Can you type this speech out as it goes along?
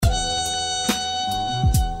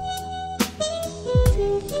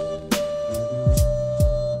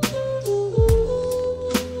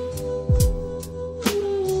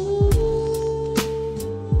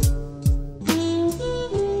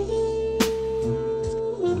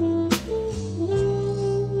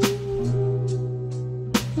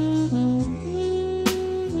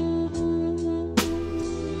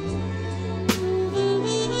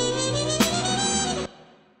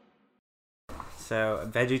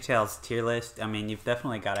VeggieTales tier list. I mean, you've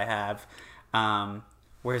definitely got to have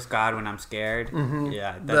Where's God When I'm Scared? Mm-hmm.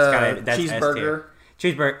 Yeah, that's cheeseburger.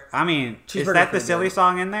 Cheeseburger. I mean, is that the silly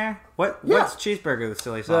song in there? What's Cheeseburger the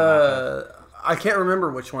silly song? I can't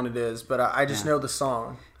remember which one it is, but I just know the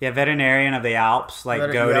song. Yeah, Veterinarian of the Alps, like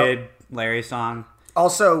Goated, Larry song.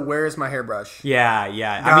 Also, Where Is My Hairbrush? Yeah.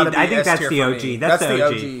 I mean, I think that's the OG. That's the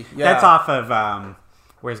OG. Yeah. That's off of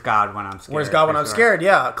Where's God When I'm Scared? Where's God When I'm Scared?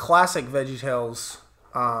 Yeah, classic VeggieTales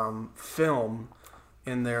film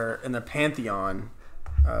in their pantheon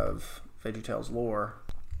of VeggieTales lore.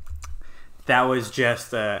 That was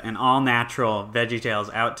just an all-natural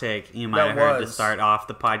VeggieTales outtake you might have heard to start off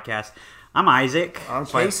the podcast. I'm Isaac. I'm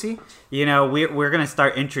Casey. You know, we're going to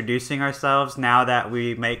start introducing ourselves now that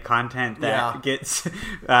we make content that gets,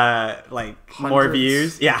 more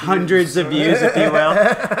views. Yeah, hundreds of views, if you will.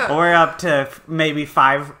 We're up to maybe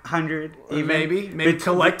 500 even. Maybe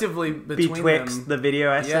collectively betwixt the video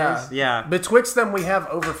essays. Yeah. Betwixt them, we have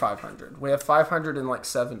over 500. We have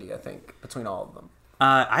 570, I think, between all of them.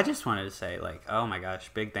 I just wanted to say, oh my gosh,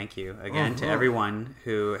 big thank you again to everyone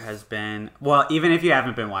who has been... Well, even if you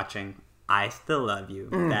haven't been watching... I still love you.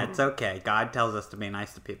 That's okay. God tells us to be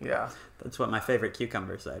nice to people. Yeah. That's what my favorite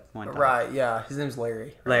cucumber said one time. Right, yeah. His name's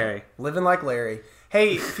Larry. Larry. Living like Larry.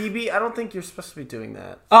 Hey, Phoebe, I don't think you're supposed to be doing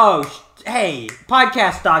that. Oh, hey,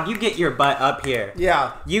 podcast dog, you get your butt up here.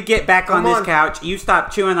 Yeah. You get back on this couch. You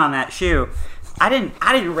stop chewing on that shoe. I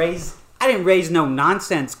didn't raise no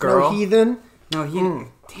nonsense, girl. No heathen? No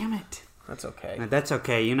heathen. Damn it. That's okay. No, that's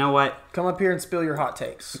okay. You know what? Come up here and spill your hot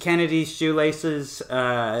takes. Kennedy's shoelaces,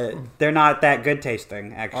 they're not that good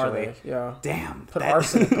tasting, actually. Are they? Yeah. Damn. Put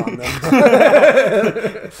arsenic on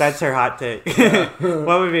them. That's her hot take. Yeah.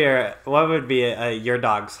 What would be your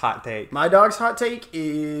dog's hot take? My dog's hot take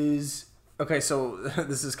is... Okay, so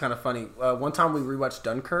this is kind of funny. One time we rewatched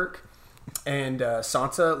Dunkirk, and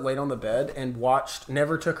Sansa laid on the bed and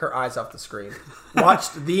never took her eyes off the screen.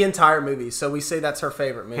 Watched the entire movie. So we say that's her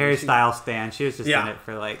favorite movie. Harry Styles stan. She was just in it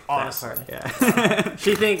for honestly. that part. Yeah.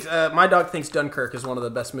 She thinks my dog thinks Dunkirk is one of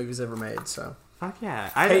the best movies ever made. So fuck yeah.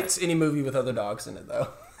 Hates any movie with other dogs in it though.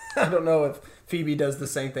 I don't know if Phoebe does the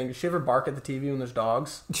same thing. Does she ever bark at the TV when there's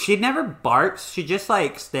dogs? She never barks. She just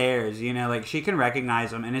stares, she can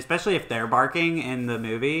recognize them. And especially if they're barking in the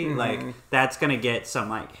movie, that's going to get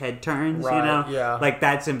some head turns, right, yeah.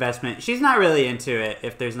 That's investment. She's not really into it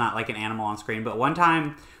if there's not an animal on screen. But one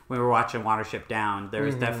time we were watching Watership Down, there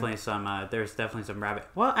was definitely some rabbit.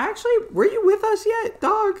 Well, actually, were you with us yet,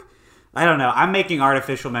 dog? I don't know. I'm making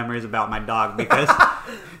artificial memories about my dog because,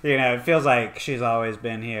 it feels like she's always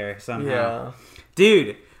been here somehow. Yeah.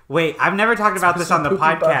 Dude, wait, I've never talked about this on the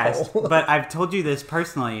podcast, but I've told you this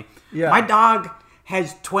personally. Yeah. My dog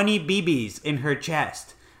has 20 BBs in her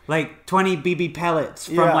chest. 20 BB pellets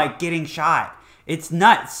from, getting shot. It's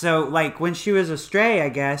nuts. So, when she was a stray, I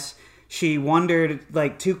guess... She wandered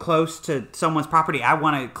too close to someone's property. I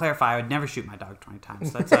want to clarify, I would never shoot my dog 20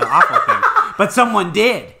 times. That's an awful thing. But someone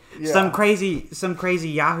did. Yeah. Some crazy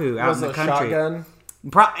Yahoo out in the country. Shotgun?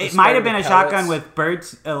 It might have been a shotgun with bird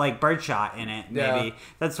shot in it. Maybe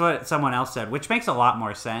that's what someone else said, which makes a lot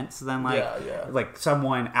more sense than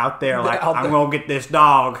someone out there I'm gonna get this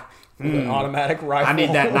dog. An automatic rifle. I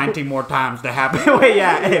need that 19 more times to happen. Wait,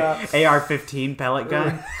 yeah. AR-15 pellet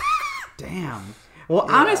gun. Damn. Well,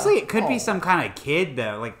 honestly, it could be some kind of kid,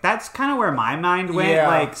 though. That's kind of where my mind went.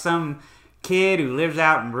 Yeah. Some kid who lives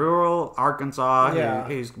out in rural Arkansas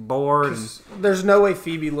who's bored. There's no way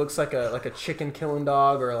Phoebe looks like a chicken-killing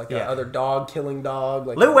dog or a other dog-killing dog.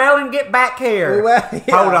 Llewellyn, get back here.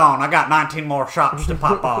 Hold on, I got 19 more shots to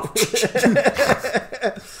pop off.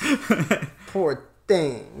 Poor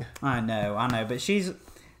thing. I know, but she's...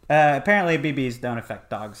 apparently, BBs don't affect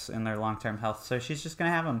dogs in their long-term health, so she's just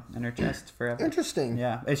gonna have them in her chest forever. Interesting.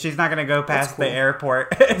 Yeah, and she's not gonna go past the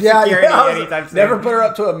airport. Anytime soon. Never put her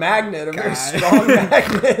up to a magnet, a very strong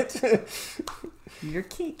magnet. You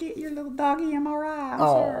can't get your little doggy MRI. I'm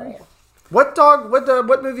sorry.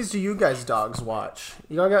 What movies do you guys dogs watch?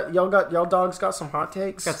 Y'all dogs got some hot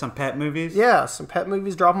takes? Got some pet movies? Yeah, some pet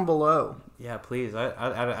movies. Drop them below. Yeah, please.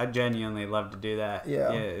 I genuinely love to do that. Yeah,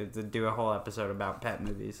 to do a whole episode about pet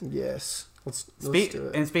movies. Yes, let's do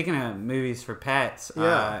it. And speaking of movies for pets,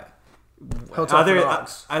 other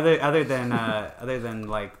than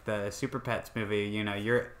the Super Pets movie,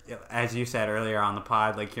 you're, as you said earlier on the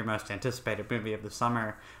pod, your most anticipated movie of the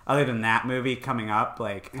summer. Other than that movie coming up,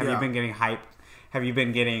 have you been getting hype? Have you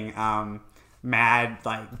been getting mad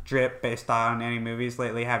drip based on any movies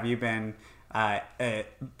lately? Have you been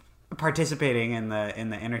participating in the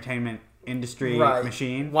entertainment industry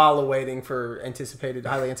machine while awaiting for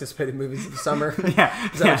highly anticipated movies of the summer.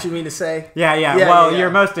 Yeah, is that what you mean to say? Yeah. Well, your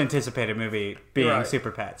most anticipated movie being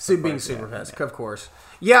Super Pets. Being Super Pets, of course.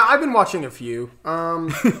 Yeah, I've been watching a few.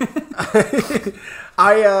 I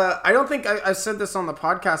don't think I said this on the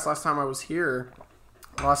podcast last time I was here.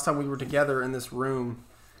 Last time we were together in this room.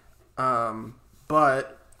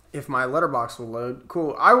 But if my letterbox will load,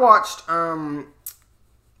 cool. I watched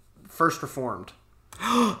First Reformed.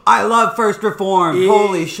 I love First Reformed.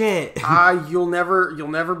 Holy shit! You'll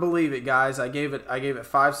never believe it, guys. I gave it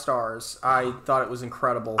 5 stars. I thought it was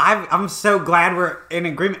incredible. I'm so glad we're in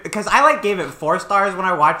agreement because I gave it 4 stars when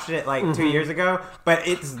I watched it 2 years ago, but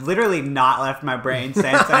it's literally not left my brain since.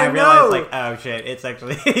 And I realized oh shit, it's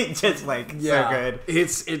actually just so good.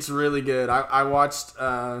 It's really good. I watched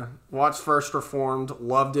First Reformed,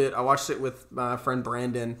 loved it. I watched it with my friend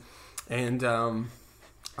Brandon, and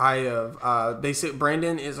they say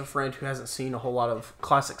Brandon is a friend who hasn't seen a whole lot of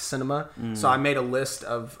classic cinema, so I made a list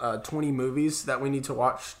of 20 movies that we need to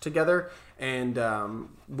watch together, and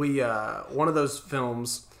one of those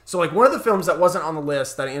films. So one of the films that wasn't on the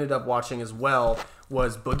list that I ended up watching as well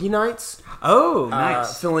was Boogie Nights. Oh,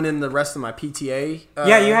 nice! Filling in the rest of my PTA.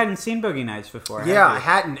 Yeah, you hadn't seen Boogie Nights before. Yeah, I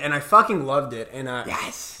hadn't, and I fucking loved it. And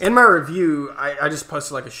yes, in my review, I just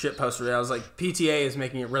posted a shit poster. I was like, PTA is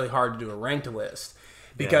making it really hard to do a ranked list.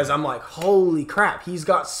 Because I'm like, holy crap, he's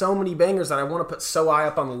got so many bangers that I want to put so high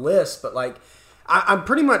up on the list. But I'm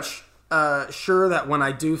pretty much sure that when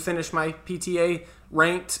I do finish my PTA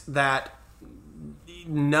ranked, that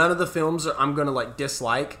none of the films I'm going to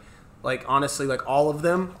dislike. Honestly, all of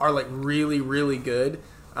them are really, really good.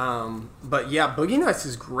 But yeah, Boogie Nights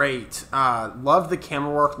is great. Love the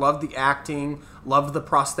camera work, love the acting, love the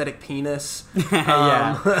prosthetic penis.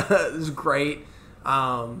 It was great.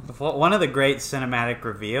 One of the great cinematic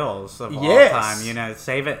reveals of all time.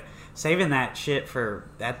 Saving that shit for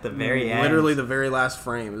at the very end. Literally the very last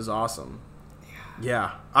frame is awesome.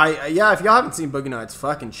 Yeah. If y'all haven't seen Boogie Nights,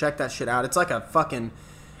 fucking check that shit out. It's a fucking...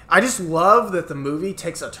 I just love that the movie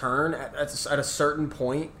takes a turn at a certain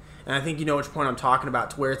point, and I think you know which point I'm talking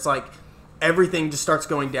about, to where it's everything just starts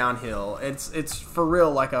going downhill. It's for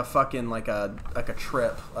real a fucking a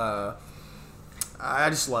trip.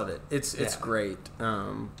 I just love it. It's great.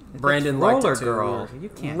 Brandon liked it too. Girl. You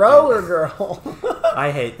can't. Roller Girl.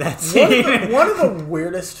 I hate that scene. One of the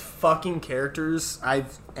weirdest fucking characters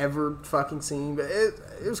I've ever fucking seen, but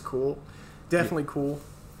it was cool. Definitely cool.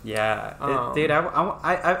 Yeah, dude.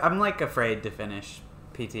 I'm afraid to finish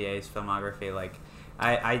PTA's filmography.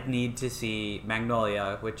 I need to see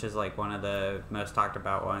Magnolia, which is one of the most talked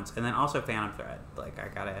about ones, and then also Phantom Thread. I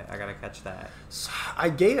gotta catch that. I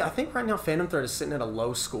think right now Phantom Thread is sitting at a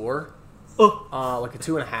low score. A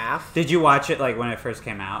 2.5. Did you watch it when it first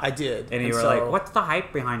came out? I did. And you were what's the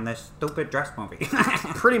hype behind this stupid dress movie?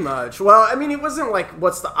 Pretty much. Well, I mean, it wasn't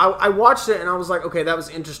I watched it and I was like, okay, that was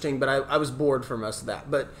interesting, but I was bored for most of that.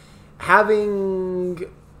 But having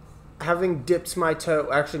dipped my toe,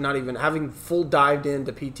 actually not even, having full dived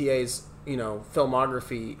into PTA's,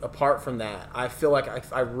 filmography apart from that, I feel like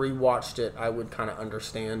if I rewatched it, I would kind of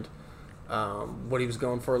understand what he was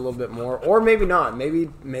going for a little bit more. Or maybe not.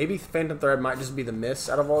 Maybe Phantom Thread might just be the miss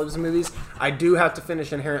out of all of his movies. I do have to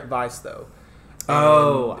finish Inherent Vice, though.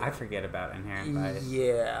 I forget about Inherent Vice.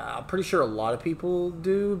 Yeah, I'm pretty sure a lot of people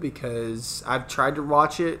do, because I've tried to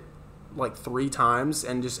watch it 3 times,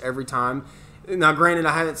 and just every time... Now, granted,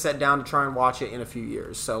 I haven't sat down to try and watch it in a few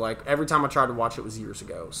years. So, every time I tried to watch it was years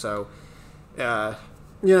ago. So,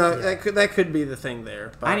 that could be the thing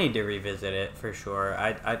there. But I need to revisit it for sure.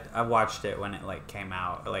 I watched it when it came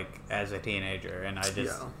out, as a teenager, and I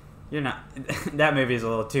just that movie is a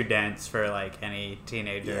little too dense for any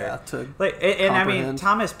teenager. Yeah, I mean,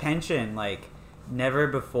 Thomas Pynchon never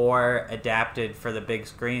before adapted for the big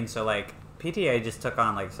screen, so PTA just took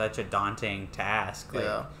on such a daunting task.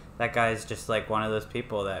 That guy's just one of those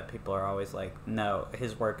people that people are always no,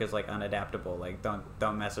 his work is unadaptable.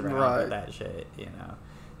 Don't mess around with that shit.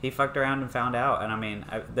 He fucked around and found out. And I mean,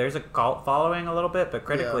 there's a cult following a little bit, but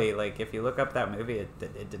critically, if you look up that movie,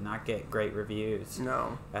 it did not get great reviews.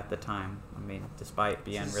 No, at the time. I mean, despite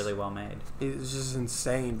being really well made, it's just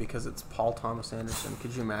insane because it's Paul Thomas Anderson.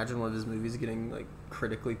 Could you imagine one of his movies getting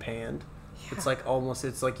critically panned? Yeah. It's almost.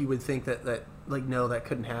 It's you would think that no, that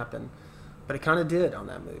couldn't happen. But it kind of did on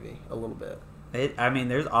that movie a little bit.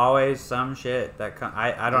 There's always some shit that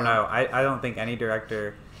I don't know. I don't think any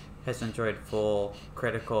director has enjoyed full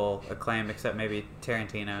critical acclaim except maybe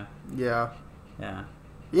Tarantino. Yeah. Yeah.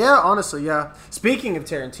 Yeah, honestly, yeah. Speaking of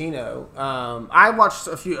Tarantino, I watched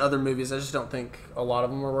a few other movies. I just don't think a lot of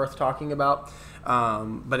them are worth talking about.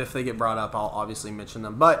 But if they get brought up, I'll obviously mention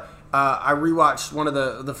them. But I rewatched one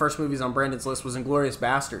of the first movies on Brandon's list was Inglourious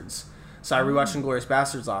Bastards. So I rewatched Inglourious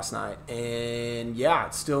Bastards last night, and yeah,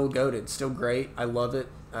 it's still goated, still great. I love it.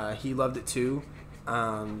 He loved it too.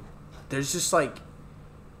 There's just like,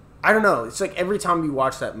 I don't know. It's like every time you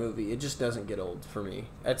watch that movie, it just doesn't get old for me.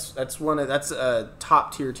 That's a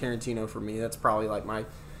top tier Tarantino for me. That's probably like my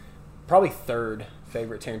third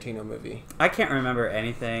favorite Tarantino movie. I can't remember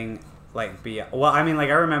anything like well, I mean, like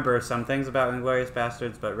I remember some things about Inglourious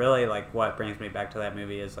Bastards, but really, like what brings me back to that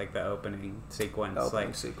movie is like the opening sequence.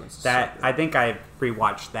 That I think I've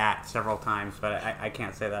rewatched that several times, but I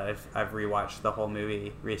can't say that I've rewatched the whole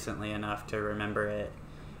movie recently enough to remember it.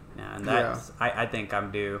 And that's I think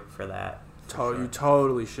I'm due for that. You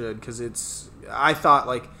totally should, because I thought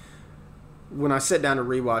like when I sit down to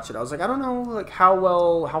rewatch it, I was like, I don't know like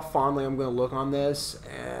how fondly I'm going to look on this.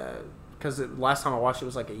 Because last time I watched it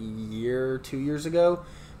was like 2 years ago,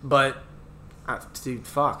 but dude,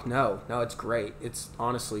 fuck no, it's great. It's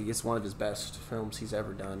honestly one of his best films he's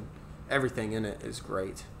ever done. Everything in it is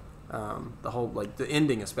great. The whole like the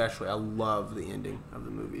ending especially, I love the ending of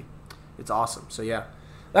the movie. It's awesome. So yeah,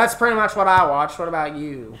 that's pretty much what I watched. What about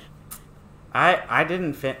you? I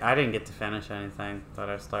didn't get to finish anything that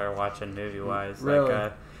I started watching movie wise. Really?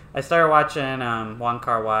 Like I started watching Wong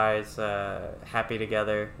Kar-wai's Happy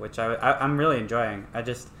Together, which I'm really enjoying.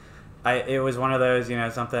 It was one of those,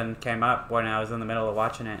 something came up when I was in the middle of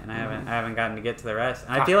watching it, and I haven't gotten to get to the rest.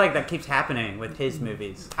 And I feel like that keeps happening with his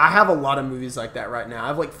movies. I have a lot of movies like that right now. I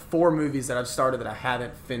have like 4 movies that I've started that I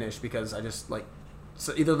haven't finished because I just like,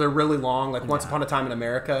 so either they're really long, like Once Upon a Time in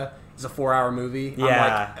America is a 4-hour movie.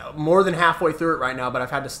 Yeah. I'm like more than halfway through it right now, but I've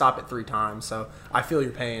had to stop it 3 times, so I feel your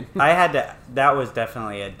pain. That was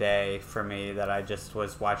definitely a day for me that I just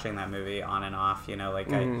was watching that movie on and off, I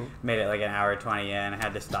made it like an hour 20 in, I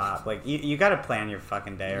had to stop. Like, you got to plan your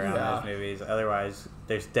fucking day around those movies, otherwise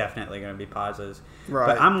there's definitely going to be pauses. Right.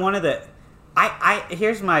 But I'm one of the...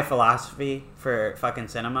 here's my philosophy for fucking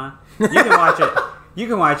cinema. You can watch it... You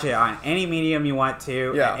can watch it on any medium you want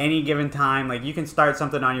to at any given time. Like, you can start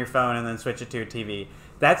something on your phone and then switch it to a TV.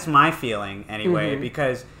 That's my feeling anyway,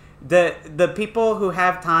 because the people who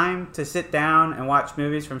have time to sit down and watch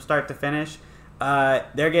movies from start to finish,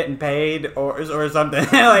 they're getting paid or something.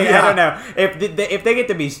 I don't know. If they get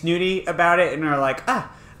to be snooty about it and are like, I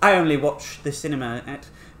only watch the cinema at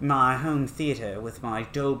my home theater with my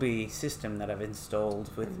Dolby system that I've installed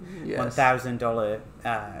with $1,000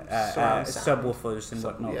 subwoofers and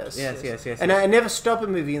whatnot. Yes. And I never stop a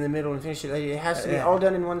movie in the middle and finish it. It has to be all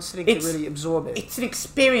done in one sitting to really absorb it. It's an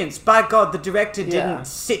experience. By God, the director didn't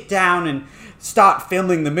sit down and start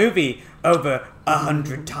filming the movie over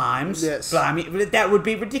 100 times. Yes. But, I mean, that would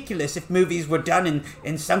be ridiculous if movies were done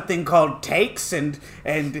in something called takes and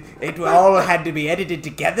it all had to be edited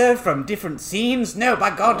together from different scenes. No,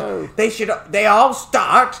 by God, they all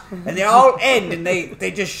start and they all end and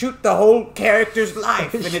they just shoot the whole character's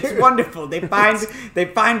life and it's wonderful. They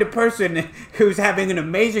find a person who's having an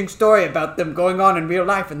amazing story about them going on in real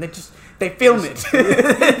life and they film it. They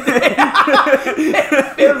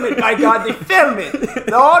film it, my God, they film it.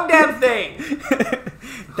 The whole damn thing.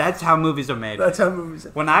 That's how movies are made.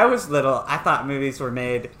 When I was little, I thought movies were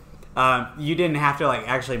made, you didn't have to like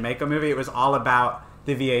actually make a movie. It was all about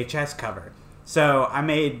the VHS cover. So I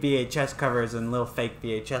made VHS covers and little fake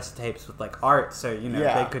VHS tapes with like art, so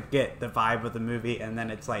they could get the vibe of the movie, and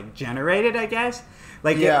then it's like generated, I guess.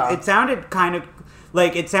 Like it sounded kind of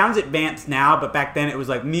like, it sounds advanced now, but back then it was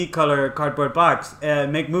like me color cardboard box,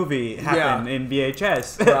 make movie happen in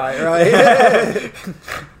VHS. Right.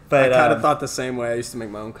 But I kind of thought the same way. I used to make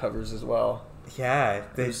my own covers as well. Yeah,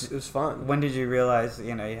 it was fun. When did you realize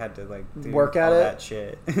you had to like work at all it? That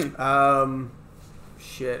shit.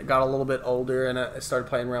 Got a little bit older and I started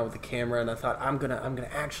playing around with the camera and I thought I'm gonna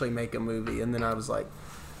actually make a movie, and then I was like,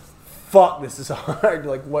 fuck, this is hard.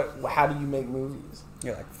 Like, how do you make movies?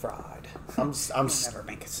 You're like, fraud. I'm never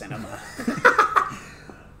make a cinema.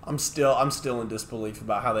 I'm still in disbelief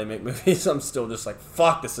about how they make movies. I'm still just like,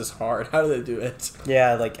 fuck, this is hard. How do they do it?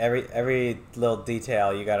 Yeah, like every little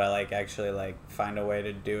detail you gotta like actually like find a way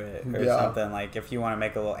to do it or something. Like if you want to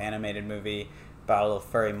make a little animated movie about a little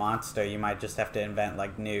furry monster, you might just have to invent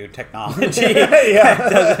like new technology that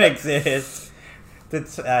doesn't exist.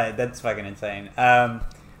 That's fucking insane.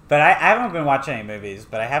 But I haven't been watching any movies,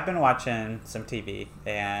 but I have been watching some TV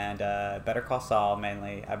and Better Call Saul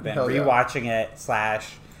mainly. I've been rewatching it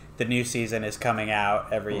 / the new season is coming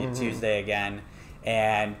out every Tuesday again,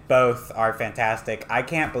 and both are fantastic. I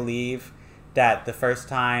can't believe that the first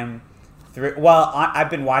time I've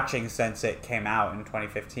been watching since it came out in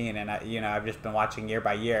 2015, and I've just been watching year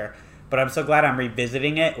by year. But I'm so glad I'm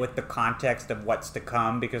revisiting it with the context of what's to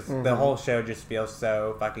come, because the whole show just feels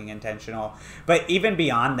so fucking intentional. But even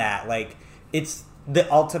beyond that, like, it's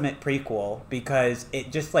the ultimate prequel because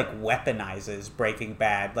it just, like, weaponizes Breaking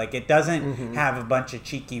Bad. Like, it doesn't have a bunch of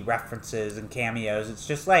cheeky references and cameos. It's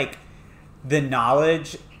just, like, the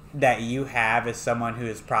knowledge that you have as someone who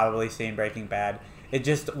has probably seen Breaking Bad, it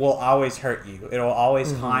just will always hurt you. It'll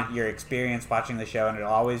always haunt your experience watching the show, and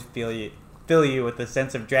it'll always fill you with a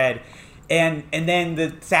sense of dread. And then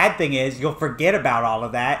the sad thing is you'll forget about all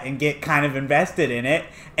of that and get kind of invested in it,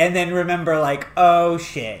 and then remember, like, oh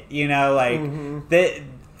shit, you know, like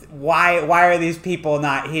why are these people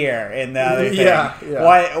not here in the other thing?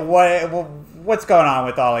 What's going on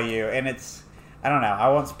with all of you? And it's, I don't know, I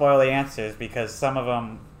won't spoil the answers because some of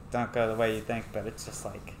them don't go the way you think, but it's just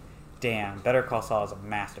like, damn, Better Call Saul is a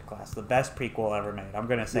masterclass, the best prequel ever made. I'm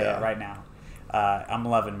gonna say it right now. I'm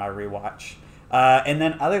loving my rewatch. And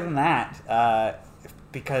then other than that,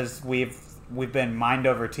 because we've been mind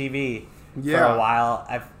over TV for a while,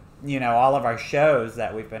 all of our shows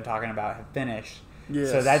that we've been talking about have finished.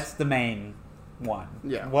 Yes. So that's the main one.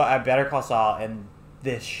 Yeah. Well, Better Call Saul and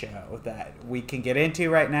this show that we can get into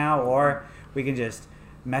right now, or we can just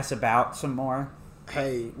mess about some more.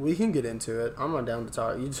 Hey, we can get into it. I'm not down to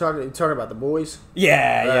talk. You talking about The Boys?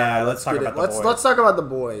 Yeah. Let's talk about The Boys. Let's talk about The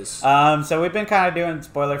Boys. So we've been kind of doing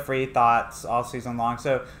spoiler-free thoughts all season long.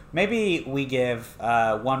 So maybe we give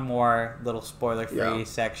one more little spoiler-free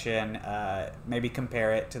section. Maybe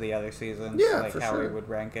compare it to the other seasons. Yeah, like for how sure. we would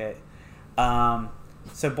rank it.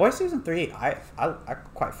 So Boys season 3, I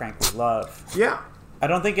quite frankly love. Yeah. I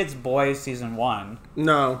don't think it's Boys season 1.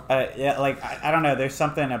 No. I don't know. There's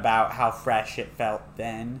something about how fresh it felt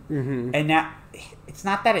then, and now it's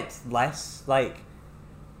not that it's less like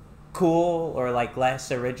cool or like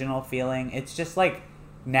less original feeling. It's just like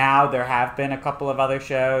now there have been a couple of other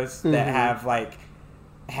shows that have like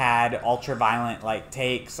had ultra violent like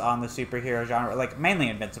takes on the superhero genre, like mainly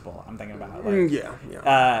Invincible. I'm thinking about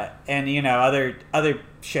and other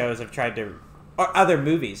shows have tried to, or other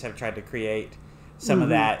movies have tried to create some of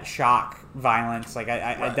that shock violence. Like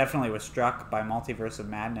I definitely was struck by Multiverse of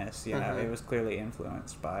Madness. You know, it was clearly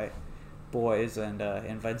influenced by Boys and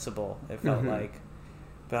Invincible. It felt like,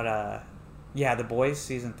 but The Boys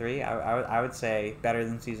season 3, I would say better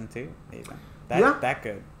than season 2 even. That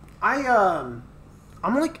good. I'm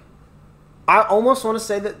like, I almost want to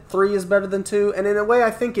say that 3 is better than 2, and in a way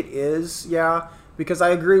I think it is. Yeah. Because I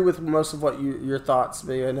agree with most of what your thoughts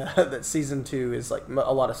being that season 2 is like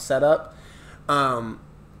a lot of setup.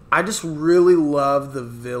 I just really love the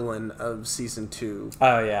villain of season 2.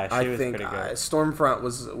 Oh yeah, she was pretty good. Stormfront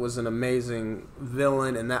was an amazing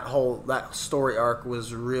villain, and that story arc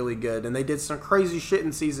was really good. And they did some crazy shit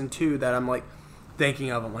in season 2 that I'm like thinking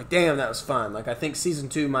of. I'm like, damn, that was fun. Like I think season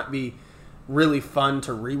 2 might be really fun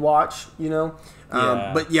to rewatch. You know.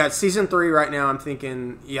 But yeah, season 3 right now, I'm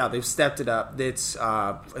thinking, they've stepped it up. It's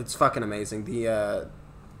fucking amazing. The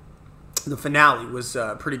finale was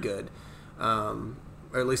pretty good.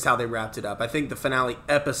 Or at least how they wrapped it up. I think the finale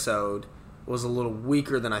episode was a little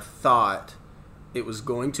weaker than I thought it was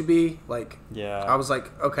going to be. Like, I was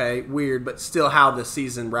like, okay, weird, but still how the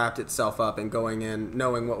season wrapped itself up and going in,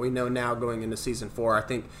 knowing what we know now going into season 4, I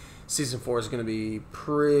think season 4 is going to be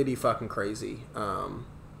pretty fucking crazy.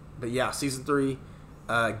 But yeah, season 3,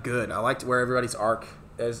 good. I liked where everybody's arc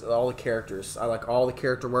is, all the characters. I like all the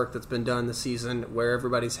character work that's been done this season, where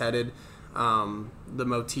everybody's headed, the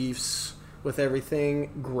motifs with everything.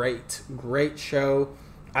 Great show.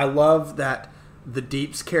 I love that the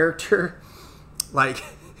Deep's character, like,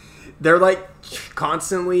 they're like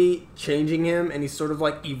constantly changing him, and he's sort of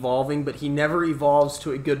like evolving, but he never evolves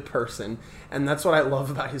to a good person. And that's what I love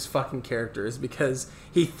about his fucking character, is because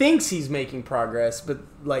he thinks he's making progress, but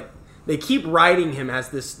like they keep writing him as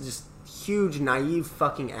this just huge naive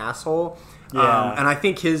fucking asshole. And I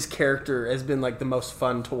think his character has been like the most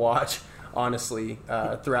fun to watch, honestly,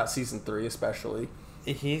 throughout season 3 especially.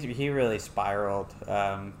 He really spiraled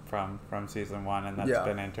from season 1, and that's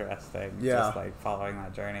been interesting. Just like following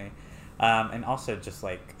that journey, and also just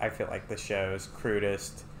like I feel like the show's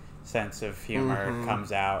crudest sense of humor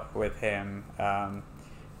comes out with him.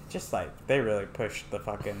 Just like they really pushed the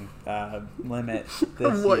fucking limit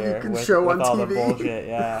this what year you can with, show with on all TV. The bullshit.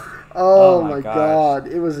 Yeah. Oh my god,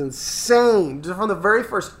 it was insane. Just from the very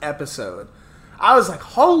first episode, I was like,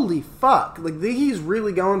 holy fuck, like he's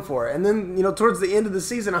really going for it. And then, towards the end of the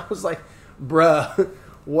season, I was like, bruh,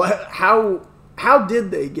 what? How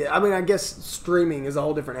did they get? I mean, I guess streaming is a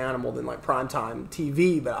whole different animal than like primetime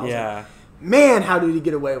TV, but I was like, man, how did he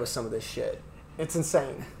get away with some of this shit? It's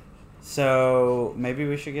insane. So maybe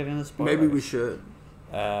we should get into spoilers. Maybe we should.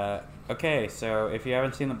 Okay, so if you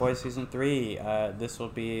haven't seen The Boys season 3, this will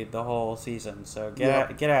be the whole season. So get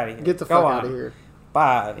out of here. Get the fuck out of here.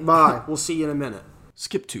 Bye. Bye. We'll see you in a minute.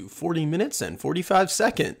 Skip to 40 minutes and 45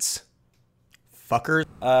 seconds. Fucker.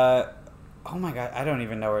 Oh my god, I don't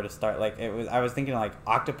even know where to start. Like I was thinking like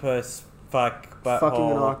octopus, fuck, butthole.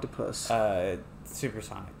 Fucking an octopus.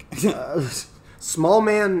 Supersonic. Small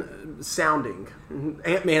man sounding,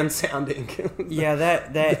 Ant-Man sounding. Yeah,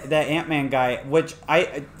 that Ant-Man guy, which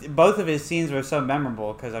both of his scenes were so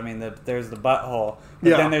memorable because I mean there's the butthole,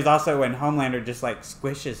 but then there's also when Homelander just like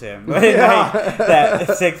squishes him. Like, that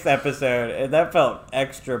 6th episode, and that felt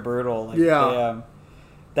extra brutal. Like,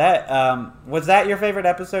 that was that your favorite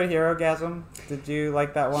episode, Herogasm? Did you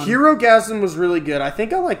like that one? Herogasm was really good. I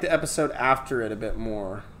think I liked the episode after it a bit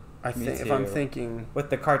more. If I'm thinking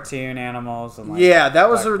with the cartoon animals and that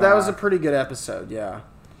was a pretty good episode. Yeah,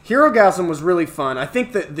 Herogasm was really fun. I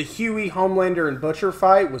think that the Huey, Homelander, and Butcher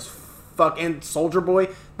fight was and Soldier Boy.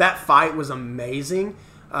 That fight was amazing.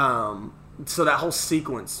 So that whole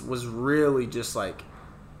sequence was really just like,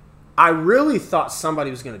 I really thought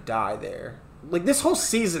somebody was gonna die there. Like this whole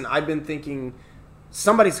season, I've been thinking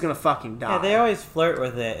somebody's gonna fucking die. Yeah, they always flirt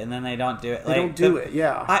with it, and then they don't do it. They don't do it.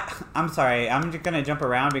 Yeah. I'm sorry. I'm just gonna jump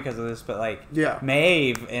around because of this, but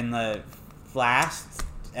Maeve in the last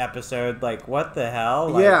episode, like, what the hell?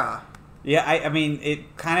 Like, yeah. I mean,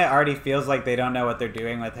 it kind of already feels like they don't know what they're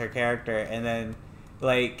doing with her character, and then,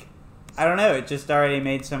 like, I don't know. It just already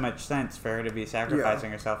made so much sense for her to be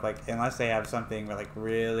sacrificing herself. Like, unless they have something like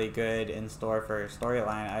really good in store for her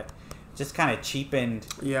storyline, just kind of cheapened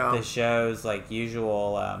the show's like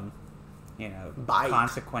usual, bite.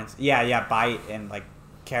 Consequence. Yeah, bite and like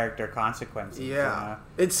character consequences. Yeah,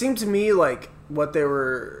 it seemed to me like what they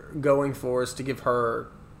were going for is to give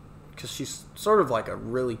her, because she's sort of like a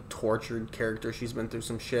really tortured character. She's been through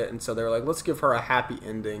some shit, and so they were like, let's give her a happy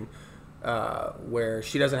ending, where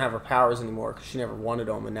she doesn't have her powers anymore because she never wanted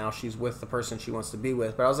them, and now she's with the person she wants to be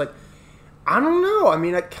with. But I was like, I don't know. I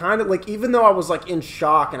mean, I kind of, like, even though I was, like, in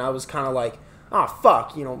shock and I was kind of like, oh,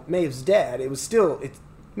 fuck, Maeve's dead, it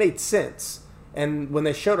made sense. And when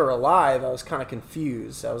they showed her alive, I was kind of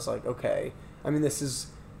confused. I was like, okay. I mean, this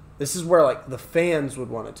is where, like, the fans would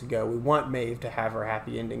want it to go. We want Maeve to have her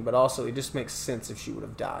happy ending, but also it just makes sense if she would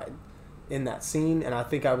have died in that scene, and I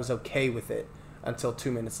think I was okay with it until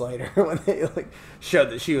 2 minutes later when they, like, showed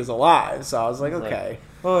that she was alive. So I was like, okay.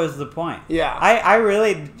 What was the point? Yeah.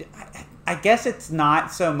 I guess it's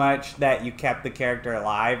not so much that you kept the character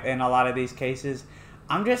alive in a lot of these cases.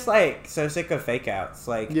 I'm just like so sick of fake outs.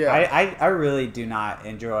 Like I really do not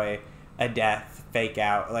enjoy a death fake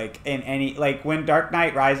out. Like in any, like when Dark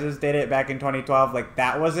Knight Rises did it back in 2012, like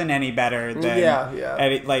that wasn't any better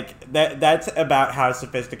than like that's about how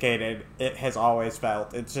sophisticated it has always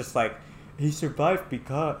felt. It's just like he survived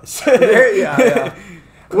because because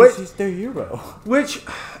he's the hero. Which,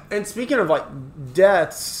 and speaking of like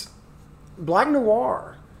deaths, Black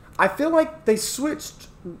Noir, I feel like they switched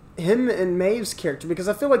him and Maeve's character because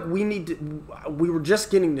I feel like we were just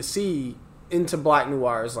getting to see into Black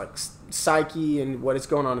Noir's like psyche and what is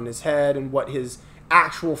going on in his head and what his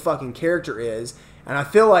actual fucking character is, and I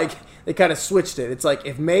feel like they kind of switched it. It's like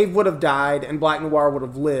if Maeve would have died and Black Noir would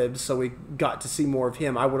have lived, so we got to see more of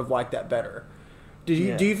him, I would have liked that better. Do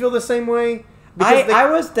you feel the same way? I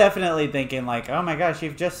was definitely thinking like, oh my gosh,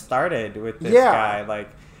 you've just started with this guy, like.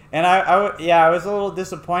 And I was a little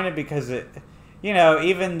disappointed because it,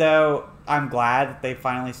 even though I'm glad that they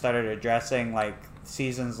finally started addressing like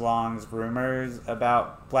seasons long rumors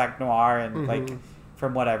about Black Noir and like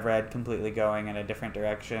from what I've read, completely going in a different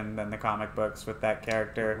direction than the comic books with that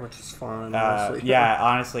character, which is fine. Honestly.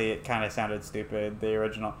 Honestly, it kind of sounded stupid, the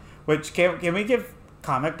original. Which can we give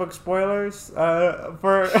comic book spoilers for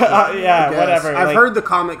whatever. I've heard the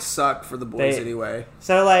comics suck for the boys anyway.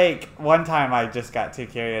 So like one time I just got too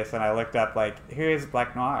curious and I looked up like here's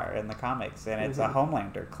Black Noir in the comics and it's a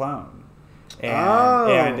Homelander clone.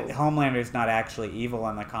 And Homelander's not actually evil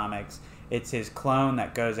in the comics. It's his clone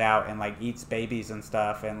that goes out and like eats babies and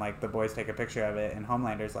stuff, and like the boys take a picture of it, and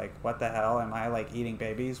Homelander's like, "What the hell? Am I like eating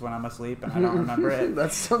babies when I'm asleep and I don't remember it?"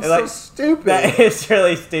 That sounds so stupid. That is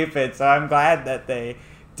really stupid. So I'm glad that they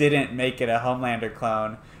didn't make it a Homelander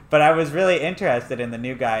clone. But I was really interested in the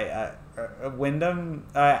new guy, Wyndham.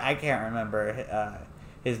 I can't remember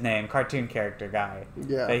his name, cartoon character guy.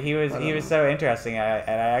 Yeah, but he was so interesting,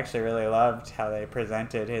 and I actually really loved how they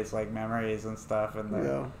presented his like memories and stuff and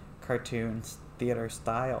the cartoon theater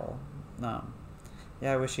style.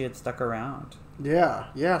 I wish he had stuck around.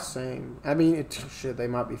 Yeah, same. I mean, they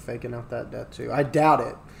might be faking out that death too. I doubt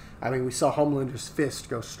it. I mean, we saw Homelander's fist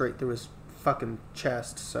go straight through his fucking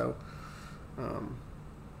chest, so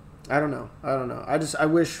I don't know. I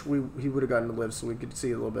wish he would have gotten to live so we could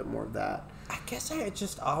see a little bit more of that. I guess I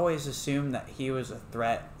just always assumed that he was a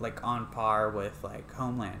threat, like, on par with, like,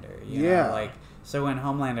 Homelander. You know? Like, so when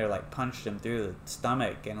Homelander, like, punched him through the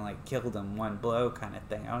stomach and, like, killed him one blow kind of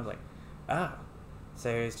thing, I was like, oh.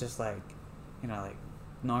 So he's just, like, you know, like,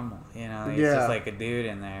 normal. You know? He's just, like, a dude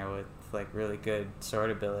in there with, like, really good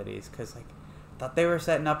sword abilities. Because, like, I thought they were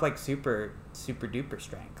setting up, like, super duper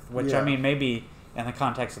strength. Which, I mean, maybe... in the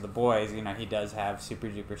context of the boys, you know, he does have super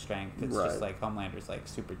duper strength. It's just like Homelander's like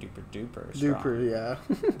super duper duper strong. Duper, yeah.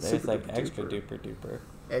 There's like extra duper duper.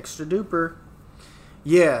 Extra duper.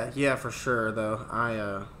 Yeah, for sure, though.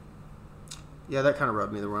 That kind of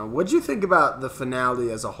rubbed me the wrong. What'd you think about the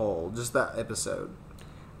finale as a whole? Just that episode?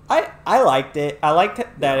 I liked it. I liked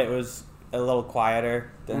that it was a little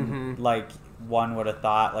quieter than like one would have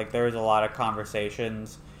thought. Like there was a lot of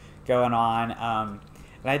conversations going on.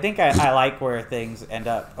 And I think I like where things end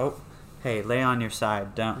up. Oh, hey, lay on your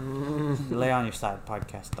side. Don't lay on your side,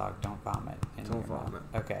 podcast dog. Don't vomit. Don't vomit.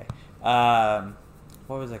 Okay.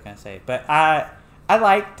 What was I gonna say? But I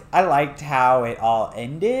liked how it all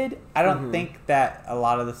ended. I don't think that a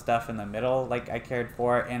lot of the stuff in the middle, like I cared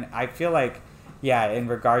for, and I feel like, in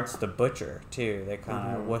regards to Butcher too, they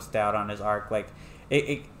kind of wussed out on his arc. Like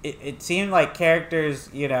it seemed like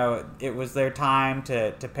characters, you know, it was their time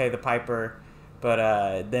to pay the piper.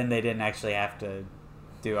 But then they didn't actually have to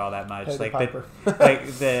do all that much. Like the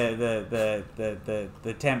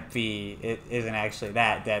temp fee isn't actually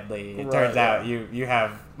that deadly. It turns out you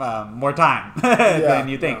have more time than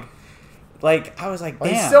you think. Like I was like,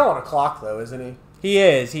 damn. He's still on a clock though, isn't he?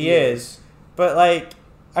 He is. But like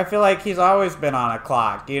I feel like he's always been on a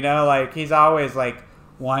clock. You know, like he's always like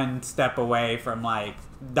one step away from like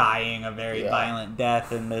dying a very violent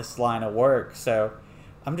death in this line of work. So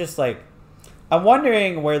I'm just like. I'm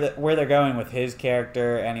wondering where they're going with his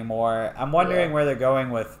character anymore. I'm wondering where they're going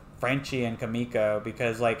with Frenchie and Kamiko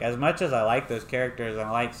because, like, as much as I like those characters and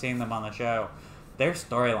I like seeing them on the show, their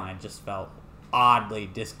storyline just felt oddly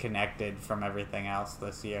disconnected from everything else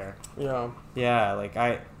this year. Yeah. Yeah, like,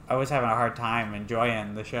 I was having a hard time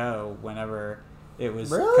enjoying the show whenever it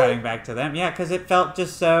was cutting back to them. Yeah, because it felt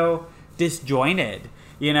just so disjointed.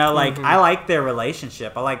 You know, like, I like their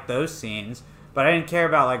relationship. I like those scenes. But I didn't care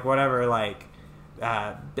about, like, whatever, like...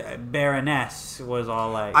 Baroness was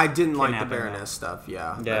all like I didn't like the Baroness stuff.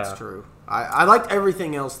 Yeah, that's true. I liked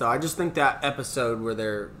everything else though. I just think that episode where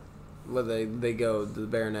they go, the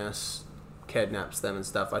Baroness kidnaps them and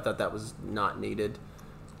stuff. I thought that was not needed.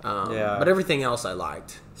 But everything else I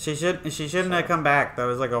liked. She shouldn't have come back. That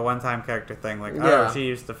was like a one-time character thing. Like, she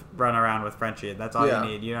used to run around with Frenchie. That's all you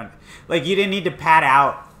need. You didn't need to pad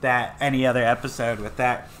out that any other episode with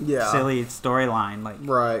that silly storyline. Like,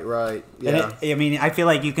 right. Yeah. And I feel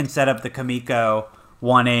like you can set up the Kamiko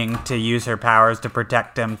wanting to use her powers to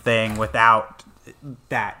protect him thing without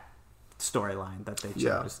that storyline that they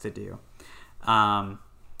chose to do. I'm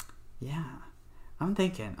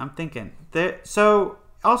thinking. So.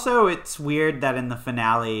 Also, it's weird that in the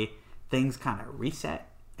finale, things kind of reset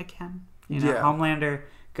again. You know, Homelander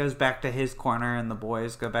goes back to his corner and the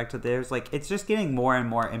boys go back to theirs. Like, it's just getting more and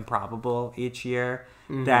more improbable each year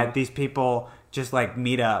that these people just, like,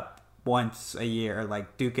 meet up once a year,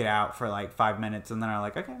 like, duke it out for, like, 5 minutes, and then are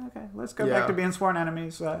like, okay, let's go back to being sworn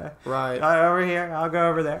enemies. Over here, I'll go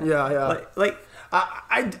over there. Yeah. Like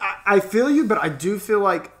I feel you, but I do feel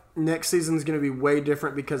like next season's going to be way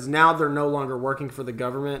different because now they're no longer working for the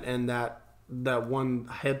government, and that one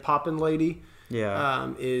head popping lady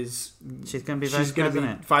is she's going to be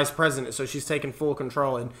vice president. So she's taking full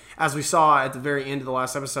control. And as we saw at the very end of the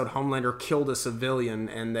last episode, Homelander killed a civilian,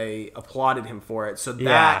 and they applauded him for it. So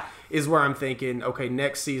that is where I'm thinking, okay,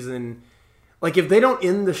 next season, like if they don't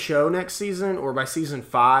end the show next season or by season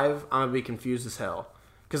 5, I'm gonna be confused as hell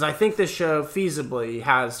because I think this show feasibly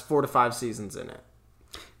has 4 to 5 seasons in it.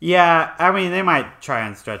 Yeah, I mean, they might try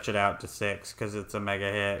and stretch it out to 6 because it's a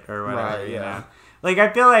mega hit or whatever, you know? Like,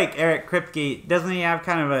 I feel like Eric Kripke, doesn't he have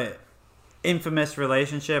kind of a infamous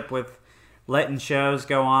relationship with letting shows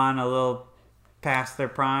go on a little past their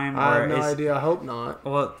prime? I have no idea. I hope not.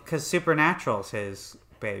 Well, because Supernatural's his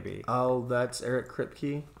baby. Oh, that's Eric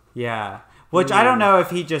Kripke? Yeah. Which I don't know if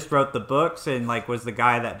he just wrote the books and like was the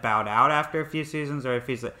guy that bowed out after a few seasons, or if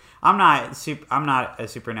he's I'm not a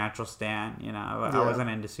Supernatural stan, you know. I wasn't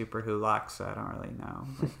into Super Wholock, so I don't really know.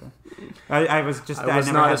 I was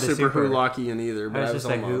never not had a Super Wholockian either, but I was just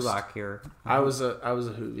almost. A Wholock here. I was a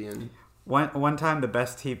Whovian. One time the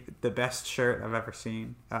best shirt I've ever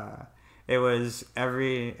seen. It was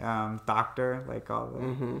every Doctor, like all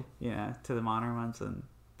the to the modern ones, and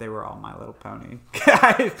they were all My Little Pony.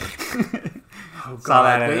 Oh, Saw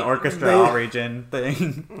that in an orchestra all region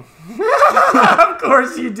thing. Of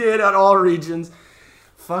course you did at all regions.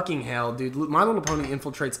 Fucking hell, dude. My Little Pony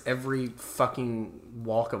infiltrates every fucking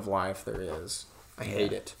walk of life there is. I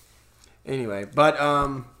hate it. Anyway, but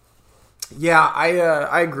yeah,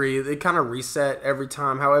 I agree. They kind of reset every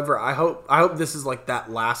time. However, I hope this is like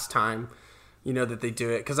that last time, that they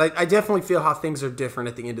do it, because I definitely feel how things are different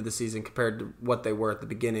at the end of the season compared to what they were at the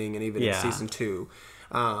beginning and even in season 2.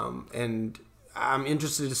 And I'm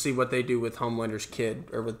interested to see what they do with Homelander's kid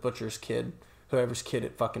or with Butcher's kid. Whoever's kid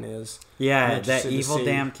it fucking is. Yeah, that evil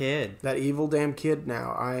damn kid. That evil damn kid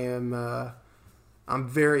now. I'm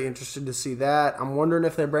very interested to see that. I'm wondering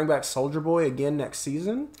if they bring back Soldier Boy again next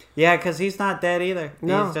season. Yeah, because he's not dead either.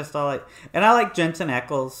 No. He's just all like... And I like Jensen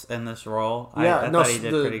Ackles in this role. Yeah, I thought he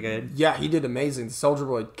did pretty good. Yeah, he did amazing. The Soldier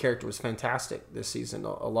Boy character was fantastic this season.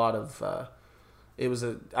 A lot of... it was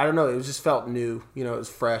I don't know, it just felt new. It was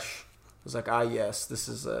fresh. It was like, yes, this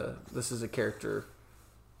is a character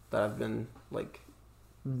that I've been... like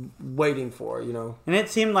waiting for, And it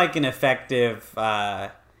seemed like an effective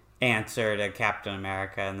answer to Captain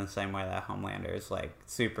America in the same way that Homelander is like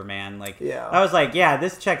Superman. Like, I was like, yeah,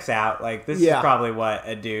 this checks out. Like, this is probably what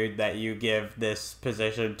a dude that you give this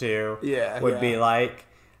position to would be like.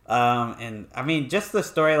 And I mean, just the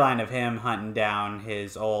storyline of him hunting down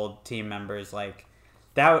his old team members, like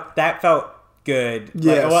that felt good.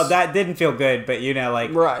 Yes. Like, well, that didn't feel good, but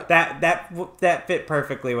right. that fit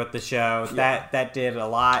perfectly with the show. Yeah. That did a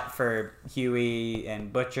lot for Huey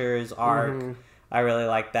and Butcher's arc. Mm-hmm. I really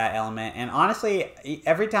like that element. And honestly,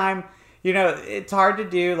 every time, it's hard to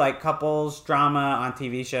do like couples drama on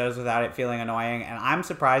TV shows without it feeling annoying. And I'm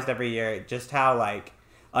surprised every year just how like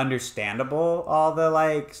understandable all the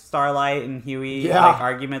like Starlight and Huey like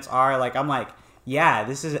arguments are. Like, I'm like, yeah,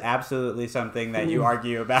 this is absolutely something that you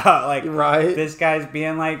argue about. Like, right. This guy's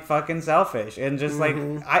being like fucking selfish, and just like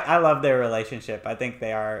I love their relationship. I think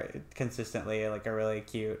they are consistently like a really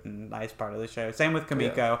cute and nice part of the show. Same with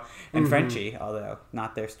Kamiko and Frenchie, although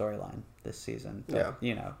not their storyline this season. But,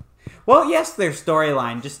 well, yes, their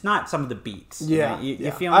storyline, just not some of the beats. Yeah, you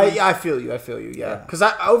feel me? I feel you. Yeah, because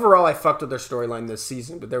overall I fucked with their storyline this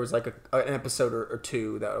season, but there was like an episode or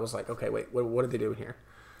two that I was like, okay, wait, what are they doing here?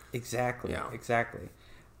 Exactly.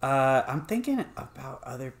 I'm thinking about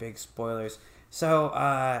other big spoilers. So,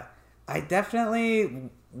 I definitely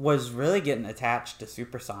was really getting attached to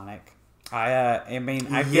Supersonic. I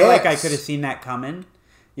feel like I could have seen that coming,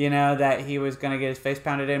 that he was going to get his face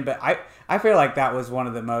pounded in. But I feel like that was one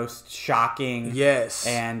of the most shocking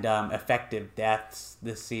and effective deaths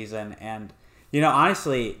this season. And,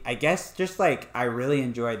 honestly, I guess just like I really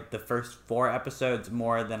enjoyed the first 4 episodes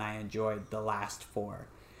more than I enjoyed the last 4.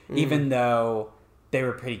 Even though they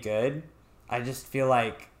were pretty good, I just feel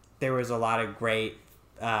like there was a lot of great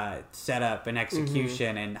setup and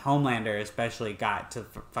execution, and Homelander especially got to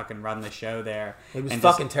fucking run the show there. It was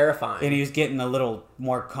fucking terrifying. And he was getting a little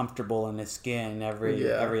more comfortable in his skin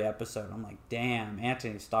every episode. I'm like, damn,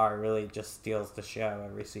 Anthony Starr really just steals the show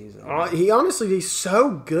every season. He's so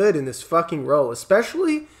good in this fucking role,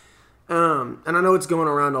 especially... and I know it's going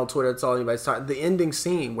around on Twitter, it's all anybody's talking. The ending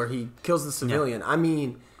scene where he kills the civilian. I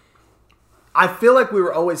mean... I feel like we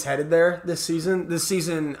were always headed there this season. This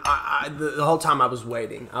season, the whole time I was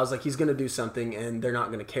waiting. I was like, he's going to do something and they're not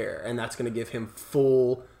going to care. And that's going to give him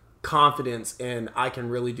full confidence and I can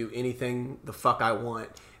really do anything the fuck I want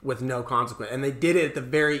with no consequence. And they did it at the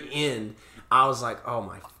very end. I was like, oh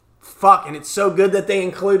my fuck. And it's so good that they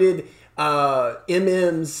included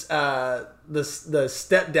MM's... the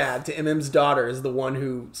stepdad to MM's daughter is the one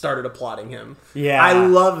who started applauding him. Yeah. I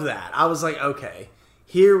love that. I was like, okay.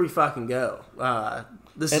 Here we fucking go.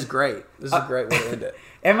 This is great. This is a great way to end it.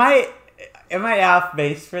 Am I off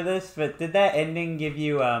base for this? But did that ending give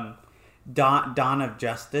you Dawn of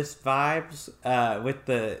Justice vibes with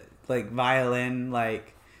the like violin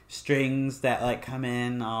like strings that like come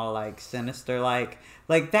in all like sinister like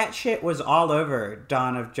that shit was all over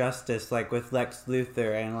Dawn of Justice, like with Lex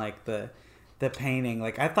Luthor and like the painting.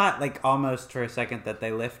 Like I thought like almost for a second that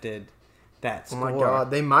they lifted that score. Oh my god,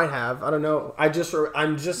 they might have. I don't know. I'm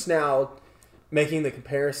just now making the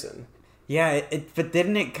comparison. Yeah, but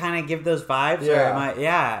didn't it kind of give those vibes?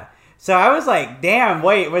 Yeah. So I was like, damn,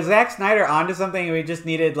 wait, was Zack Snyder onto something? We just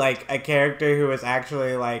needed like a character who was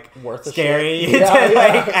actually like scary to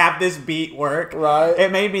like have this beat work. Right.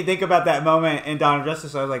 It made me think about that moment in Dawn of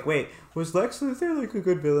Justice. So I was like, wait, was Lex Luthor like a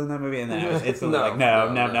good villain in that movie? And then it's like,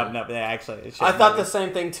 no. Actually, I thought the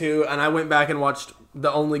same thing too, and I went back and watched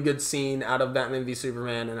the only good scene out of Batman v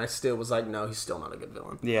Superman, and I still was like, no, he's still not a good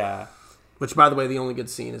villain. Yeah. Which, by the way, the only good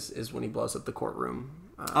scene is when he blows up the courtroom.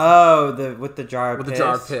 With the jar of with piss. the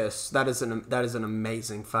jar of piss. That is an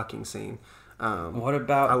amazing fucking scene. What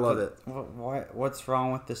about? I love it. What's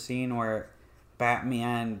wrong with the scene where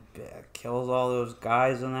Batman kills all those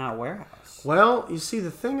guys in that warehouse? Well, you see,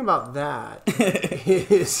 the thing about that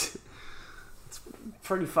is it's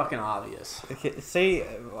pretty fucking obvious. See,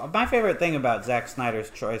 my favorite thing about Zack Snyder's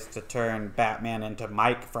choice to turn Batman into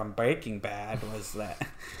Mike from Breaking Bad was that.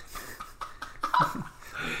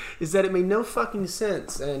 Is that it made no fucking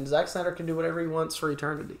sense, and Zack Snyder can do whatever he wants for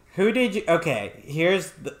eternity. Who did you? Okay,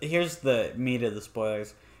 here's the meat of the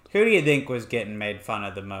spoilers. Who do you think was getting made fun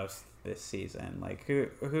of the most this season? Like who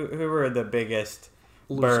were the biggest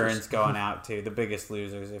losers. Burns going out to? The biggest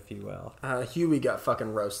losers, if you will. Huey got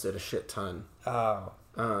fucking roasted a shit ton. Oh.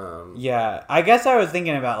 Yeah, I guess I was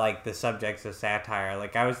thinking about like the subjects of satire.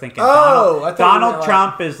 Like I was thinking Donald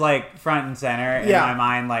Trump is like front and center in my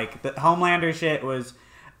mind. Like the Homelander shit was,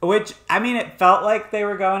 which I mean, it felt like they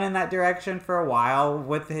were going in that direction for a while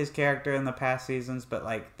with his character in the past seasons, but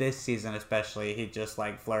like this season especially, he just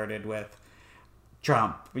like flirted with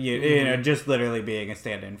Trump. You know, just literally being a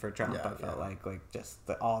stand-in for Trump. I felt like just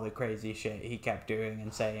all the crazy shit he kept doing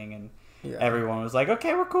and saying and. Yeah. Everyone was like,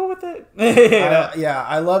 "Okay, we're cool with it."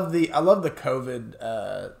 I love the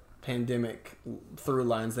COVID pandemic through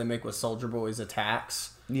lines they make with Soldier Boy's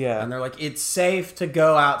attacks. Yeah, and they're like, "It's safe to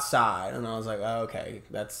go outside," and I was like, oh, "Okay,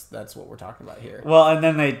 that's what we're talking about here." Well, and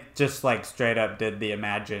then they just like straight up did the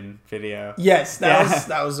Imagine video. Yes,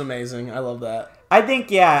 that was amazing. I love that. I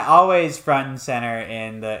think always front and center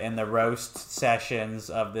in the roast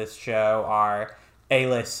sessions of this show are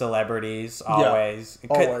A-list celebrities. Always,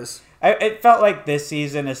 always. It felt like this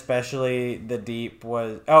season, especially the Deep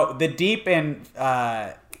was... Oh, the Deep and...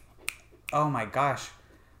 oh my gosh.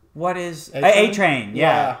 What is... A-Train.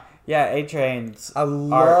 Yeah, A-Train's... I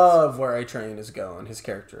love where A-Train is going, his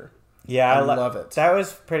character. Yeah, I love it. That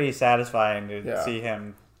was pretty satisfying to see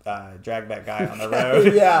him drag that guy on the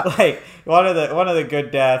road. Yeah. Like, one of the good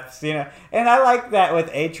deaths, you know. And I like that with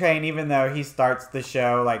A-Train, even though he starts the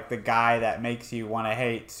show like the guy that makes you want to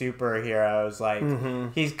hate superheroes.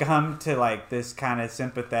 Like, he's come to like this kind of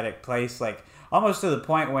sympathetic place, like almost to the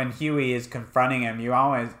point when Huey is confronting him, you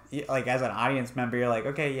always, like as an audience member, you're like,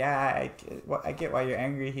 okay, I get why you're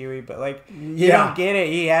angry, Huey, but like, you don't get it.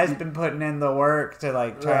 He has been putting in the work to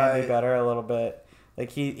like try and be better a little bit. Like,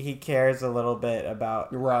 he cares a little bit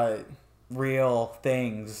about real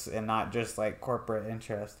things and not just, like, corporate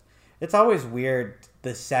interest. It's always weird.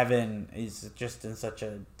 The Seven is just in such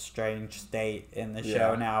a strange state in the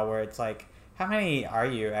show now where it's like, how many are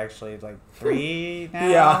you actually? Like, 3 now?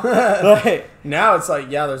 Yeah. Now it's like,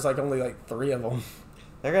 there's, like, only, like, 3 of them.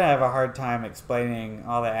 They're going to have a hard time explaining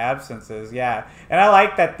all the absences, yeah. And I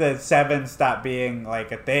like that the Seven stopped being,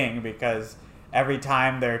 like, a thing because every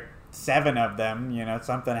time they're 7 of them, you know,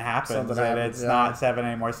 something happens and it's not 7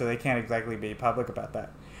 anymore, so they can't exactly be public about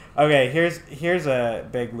that. Okay, here's a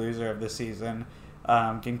big loser of the season,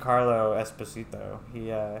 Giancarlo Esposito.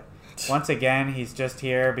 He once again he's just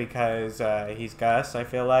here because he's Gus, I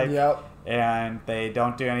feel like. Yep. And they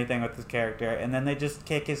don't do anything with his character, and then they just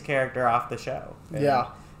kick his character off the show.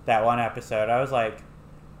 That one episode, I was like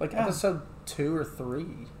episode 2 or 3.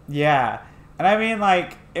 Yeah. And I mean,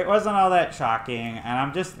 like, it wasn't all that shocking, and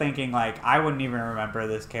I'm just thinking, like, I wouldn't even remember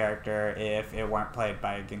this character if it weren't played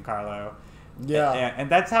by Giancarlo. Yeah. And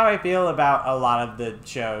that's how I feel about a lot of the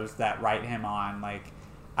shows that write him on. Like,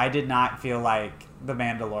 I did not feel like The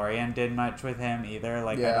Mandalorian did much with him either.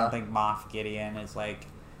 Like, I don't think Moff Gideon is, like,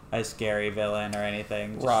 a scary villain or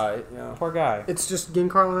anything. Just poor guy. It's just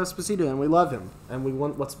Giancarlo Esposito, and we love him, and we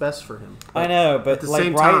want what's best for him. I know, but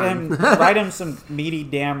like write him some meaty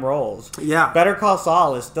damn roles. Yeah. Better Call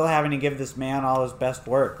Saul is still having to give this man all his best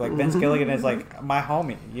work. Like Vince Gilligan is like my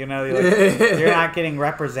homie. You know, you're not getting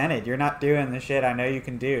represented. You're not doing the shit I know you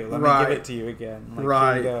can do. Let me give it to you again.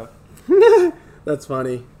 Like, here you go. That's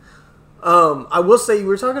funny. I will say, we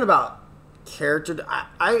were talking about character.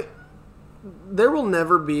 There will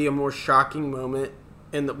never be a more shocking moment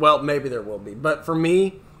maybe there will be, but for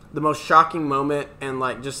me, the most shocking moment and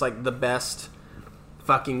like just like the best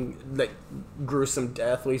fucking like gruesome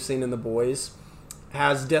death we've seen in The Boys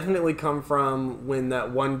has definitely come from when that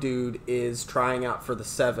one dude is trying out for the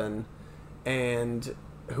Seven, and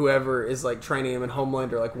whoever is like training him in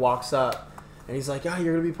Homelander like walks up and he's like, "Oh,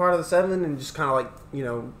 you're gonna be part of the Seven," and just kind of like, you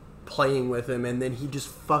know, playing with him, and then he just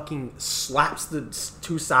fucking slaps the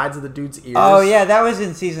 2 sides of the dude's ears. Oh yeah, that was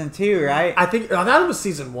in season 2, right? I think that was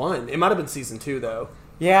season 1. It might have been season 2 though.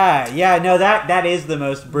 Yeah, no, that is the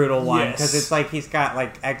most brutal one because it's like he's got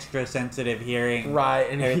like extra sensitive hearing, right?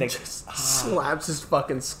 And everything. He just slaps his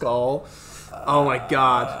fucking skull. Oh my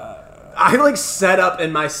god. I like sat up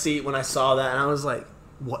in my seat when I saw that, and I was like,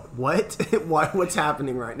 "What? What's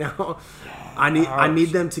happening right now?" I need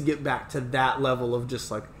them to get back to that level of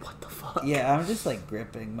just like, what the fuck? Yeah, I'm just like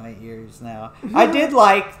gripping my ears now. I did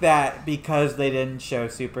like that because they didn't show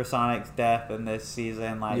Supersonic's death in this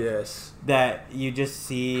season. Like, yes, that you just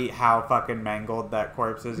see how fucking mangled that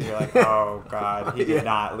corpse is. You're like, oh god, he did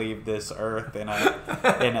not leave this earth in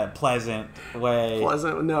a pleasant way.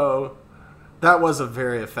 No. That was a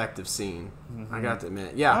very effective scene. Mm-hmm. I got to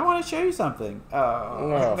admit. Yeah. I want to show you something.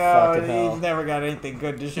 Oh no, he's never got anything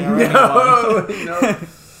good to show anyone. No.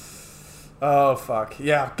 Oh, fuck.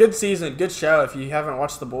 Yeah, good season, good show. If you haven't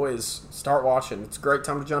watched The Boys, start watching. It's a great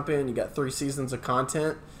time to jump in. You got 3 seasons of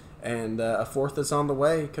content, and a 4th is on the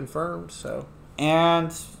way, confirmed. So.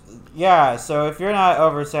 And, yeah, so if you're not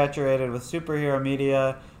oversaturated with superhero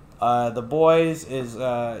media, The Boys is,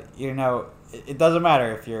 it doesn't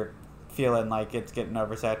matter if you're feeling like it's getting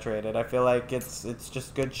oversaturated. I feel like it's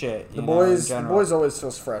just good shit. The Boys always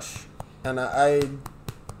feels fresh, and The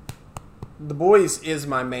Boys is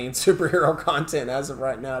my main superhero content as of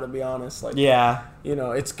right now. To be honest, like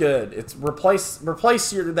it's good. It's replace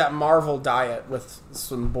that Marvel diet with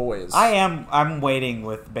some Boys. I'm waiting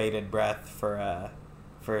with bated breath for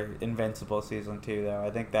Invincible season 2 though.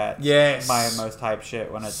 I think that's my most hype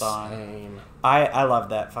shit when it's on. I love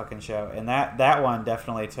that fucking show, and that one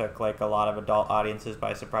definitely took like a lot of adult audiences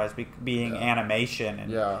by surprise, being animation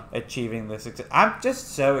and achieving this success. I'm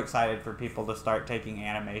just so excited for people to start taking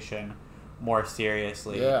animation more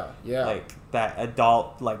seriously. Like that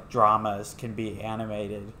adult like dramas can be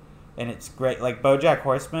animated, and it's great. Like BoJack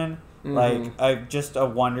Horseman, like just a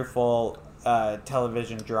wonderful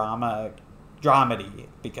television dramedy,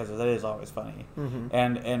 because it is always funny,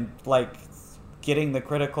 and like getting the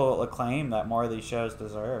critical acclaim that more of these shows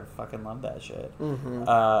deserve. Fucking love that shit.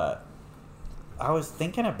 I was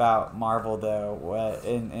thinking about Marvel though,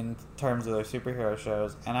 in terms of their superhero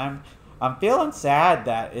shows, and I'm feeling sad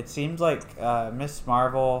that it seems like Miss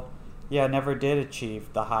Marvel, never did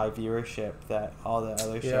achieve the high viewership that all the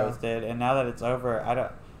other shows did, and now that it's over, I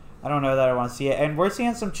don't know that I want to see it. And we're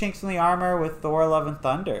seeing some chinks in the armor with Thor: Love and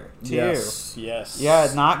Thunder too. Yes. Yeah,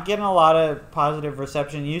 not getting a lot of positive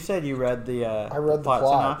reception. You said you read the I read plot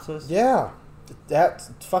synopsis. Yeah,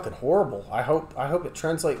 that's fucking horrible. I hope it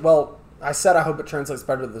translates. Well, I said I hope it translates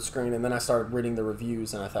better to the screen, and then I started reading the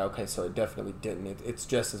reviews, and I thought, okay, so it definitely didn't. It's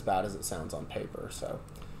just as bad as it sounds on paper. So.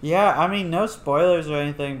 Yeah, I mean, no spoilers or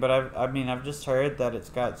anything, but I've just heard that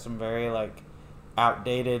it's got some very like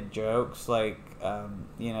outdated jokes, like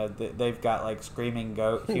they've got like screaming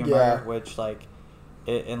goat humor, which like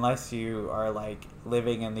unless you are like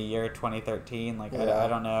living in the year 2013, like I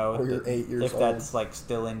don't know or you're 8 years if old. That's like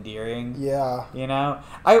still endearing. Yeah,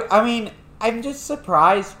 I mean, I'm just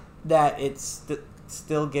surprised that it's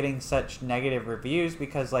still getting such negative reviews,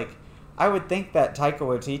 because like I would think that Taika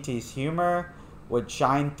Waititi's humor would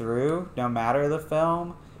shine through no matter the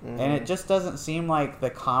film. And it just doesn't seem like the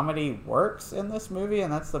comedy works in this movie,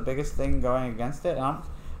 and that's the biggest thing going against it. And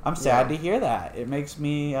I'm sad to hear that. It makes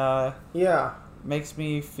me makes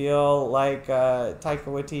me feel like Taika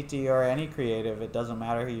Waititi or any creative. It doesn't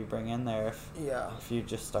matter who you bring in there if you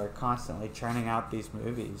just start constantly churning out these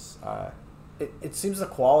movies. It seems the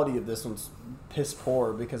quality of this one's piss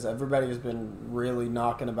poor, because everybody has been really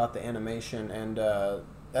knocking about the animation, and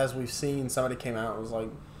as we've seen, somebody came out and was like,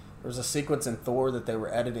 there was a sequence in Thor that they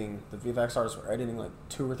were editing. The VFX artists were editing like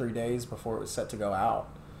 2 or 3 days before it was set to go out.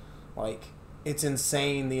 Like, it's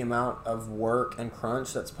insane the amount of work and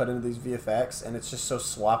crunch that's put into these VFX, and it's just so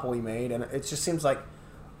sloppily made. And it just seems like,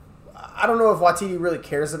 I don't know if Waititi really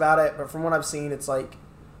cares about it, but from what I've seen, it's like,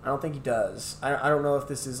 I don't think he does. I don't know if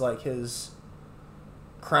this is like his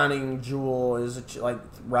crowning jewel, is it like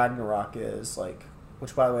Ragnarok is, like,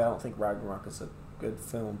 which by the way, I don't think Ragnarok is a good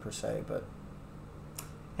film per se, but.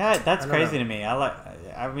 Yeah, that's crazy to me. I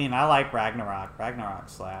like Ragnarok. Ragnarok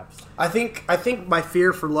slaps. I think my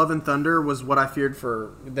fear for Love and Thunder was what I feared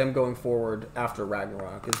for them going forward after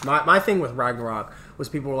Ragnarok. Is my thing with Ragnarok was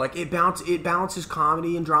people were like, it balances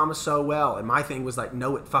comedy and drama so well, and my thing was like,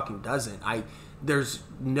 no, it fucking doesn't. There's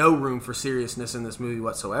no room for seriousness in this movie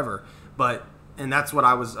whatsoever. And that's what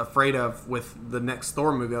I was afraid of with the next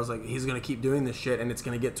Thor movie. I was like, he's gonna keep doing this shit, and it's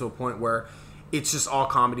gonna get to a point where it's just all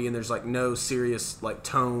comedy and there's like no serious like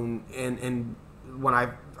tone. And when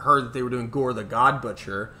I heard that they were doing Gore the God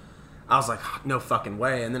Butcher, I was like, no fucking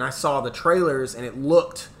way. And then I saw the trailers and it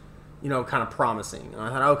looked, kind of promising. And I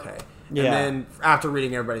thought, okay. Yeah. And then after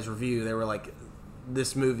reading everybody's review, they were like,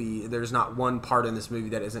 this movie, there's not one part in this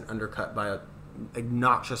movie that isn't undercut by a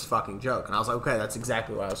obnoxious fucking joke. And I was like, okay, that's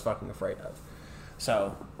exactly what I was fucking afraid of.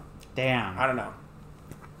 So, damn. I don't know.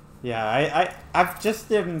 Yeah, I've just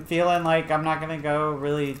been feeling like I'm not gonna go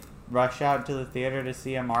really rush out to the theater to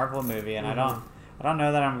see a Marvel movie, and I don't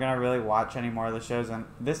know that I'm gonna really watch any more of the shows. And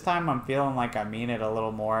this time I'm feeling like I mean it a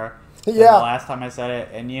little more than the last time I said it.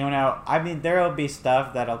 And I mean, there will be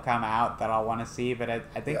stuff that'll come out that I'll want to see, but I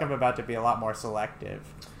think I'm about to be a lot more selective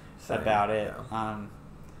about it. Yeah.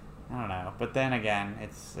 I don't know, but then again,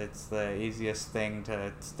 it's the easiest thing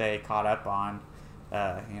to stay caught up on.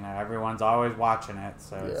 Everyone's always watching it,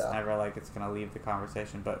 so it's never like it's going to leave the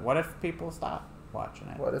conversation. But what if people stop watching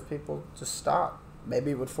it? What if people just stop?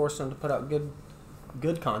 Maybe it would force them to put out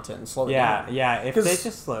good content and slow it down. Yeah, if they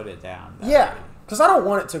just slowed it down. Yeah, because I don't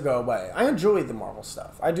want it to go away. I enjoy the Marvel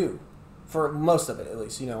stuff. I do. For most of it, at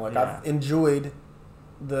least. I've enjoyed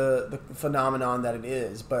the phenomenon that it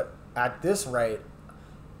is. But at this rate,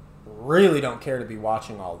 really don't care to be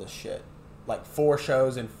watching all this shit. Like 4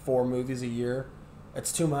 shows and 4 movies a year.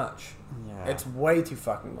 It's too much. Yeah. It's way too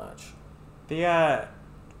fucking much. The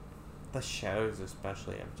shows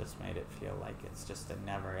especially have just made it feel like it's just a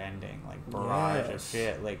never ending like barrage of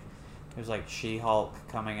shit. Like there's like She-Hulk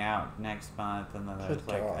coming out next month, and then there's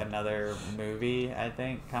another movie I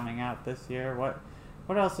think coming out this year. What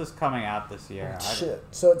else is coming out this year? Shit.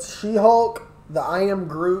 So it's She-Hulk, the I Am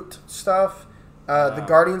Groot stuff, the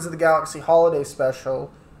Guardians of the Galaxy holiday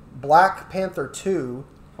special, Black Panther 2.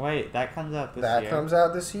 Wait, that comes out this year. That comes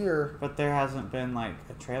out this year. But there hasn't been like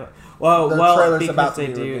a trailer. Trailer's because about to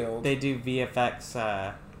be revealed. They do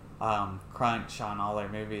VFX crunch on all their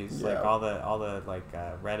movies. Like all the like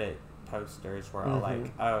Reddit posters were all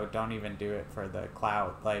like, "Oh, don't even do it for the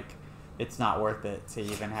clout. Like, it's not worth it to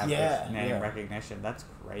even have this name recognition." That's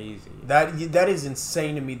crazy. That is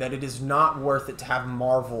insane to me. That it is not worth it to have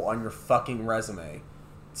Marvel on your fucking resume.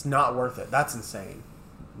 It's not worth it. That's insane.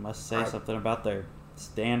 Must say something about their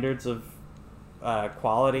standards of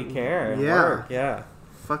quality care and work. Yeah.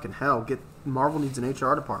 Fucking hell. Marvel needs an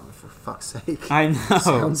HR department, for fuck's sake. I know.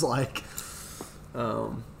 Sounds like.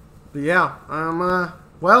 But yeah.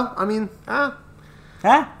 Well, I mean, And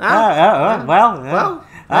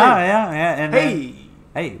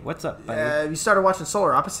hey, what's up, buddy? Have you started watching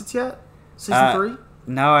Solar Opposites yet? Season 3?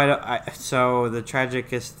 No, I don't. So the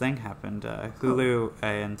tragicest thing happened. Hulu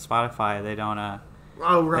and Spotify, they don't.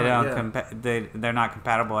 Oh right. They're not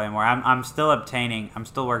compatible anymore. I'm still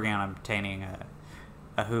working on obtaining a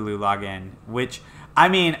Hulu login, which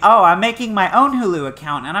I'm making my own Hulu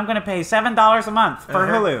account, and I'm going to pay $7 a month for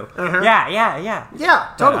Hulu. Yeah,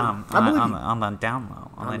 totally. I believe on the down low.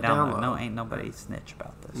 On the down low. No, ain't nobody snitch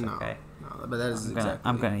about this. Okay. No, but that is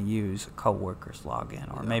I'm gonna use a coworker's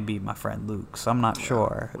login, or maybe my friend Luke's. I'm not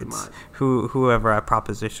sure. We might. Whoever I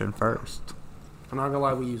proposition first. I'm not gonna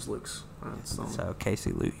lie, we use Luke's. So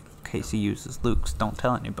Casey uses Luke's. Don't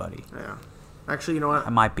tell anybody. Yeah. Actually, you know what?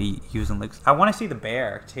 I might be using Luke's. I want to see The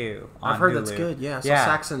Bear too. I've heard Hulu. That's good. Yeah. I saw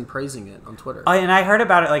Saxon praising it on Twitter. Oh, and I heard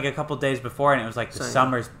about it like a couple days before, and it was like the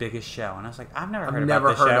summer's biggest show. And I was like, I've never heard about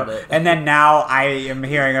this show. Of it. And then now I am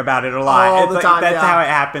hearing about it a lot. All it's the like, time. That's how it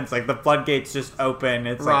happens. Like the floodgates just open.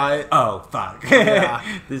 It's like, oh fuck,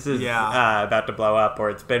 this is about to blow up,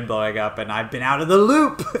 or it's been blowing up, and I've been out of the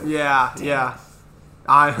loop. Yeah.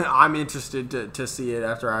 I'm interested to see it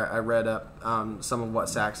after I read up some of what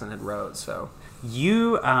Saxon had wrote. So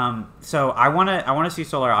I want to see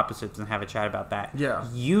Solar Opposites and have a chat about that. Yeah.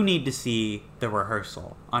 You need to see The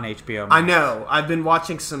Rehearsal on HBO Max. I know. I've been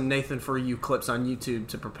watching some Nathan For You clips on YouTube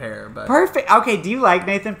to prepare. But perfect. Okay. Do you like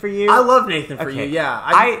Nathan For You? I love Nathan For You. Yeah.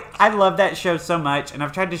 I love that show so much, and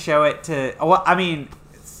I've tried to show it to. Well, I mean,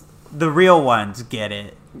 the real ones get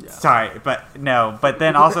it. Yeah. Sorry, but no. But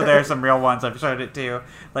then also there are some real ones I've showed it to,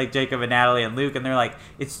 like Jacob and Natalie and Luke, and they're like,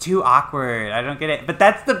 it's too awkward. I don't get it. But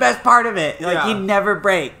that's the best part of it. Like he never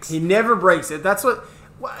breaks. He never breaks it. That's what's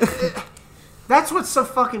so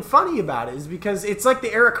fucking funny about it, is because it's like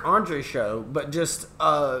the Eric Andre show, but just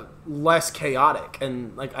less chaotic.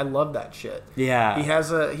 And like I love that shit. Yeah. He has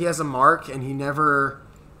a mark, and he never.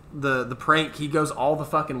 The prank, he goes all the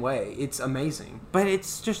fucking way. It's amazing. But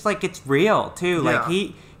it's just like it's real too. Like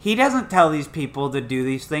he doesn't tell these people to do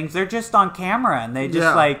these things. They're just on camera, and they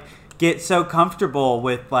just like get so comfortable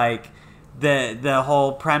with like the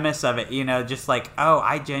whole premise of it, just like, oh,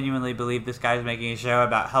 I genuinely believe this guy's making a show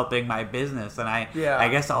about helping my business, and I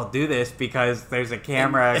guess I'll do this because there's a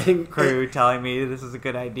camera crew telling me this is a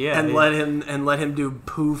good idea. And let him do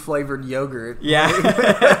poo flavored yogurt. Yeah.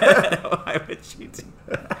 Why would you do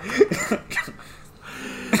that?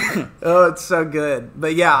 Oh, it's so good.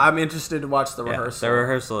 But yeah, I'm interested to watch The Rehearsal. The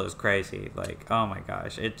Rehearsal is crazy. Like, oh my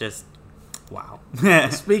gosh, it just. Wow.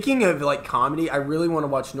 Speaking of like comedy, I really want to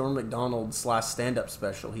watch Norm Macdonald's last stand-up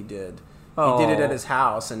special he did. He did it at his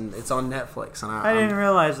house, and it's on Netflix. And I didn't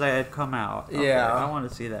realize that had come out. Okay, Yeah. I want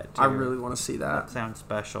to see that too. I really want to see that. That sounds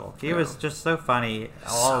special. He was just so funny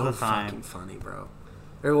all the time. Fucking funny, bro.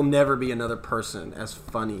 There will never be another person as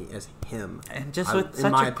funny as him. And just with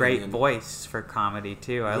such a great voice for comedy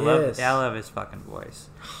too. I love his fucking voice.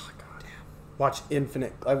 Watch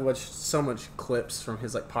Infinite. I've watched so much clips from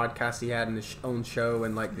his like podcast he had in his own show,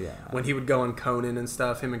 and like when he would go on Conan and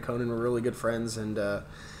stuff. Him and Conan were really good friends, and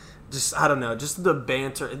just I don't know, just the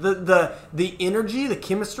banter, the energy, the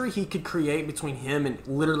chemistry he could create between him and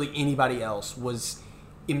literally anybody else was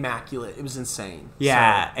immaculate. It was insane.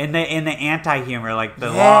 Yeah, so, and the anti-humor, like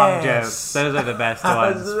the long jokes, those are the best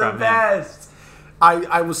ones from him.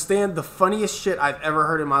 I will stand the funniest shit I've ever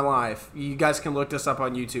heard in my life. You guys can look this up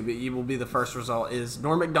on YouTube. It will be the first result. Is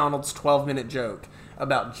Norm Macdonald's 12-minute joke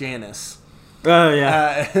about Janice. Oh,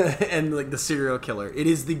 yeah. And like the serial killer. It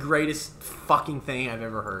is the greatest fucking thing I've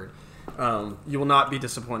ever heard. You will not be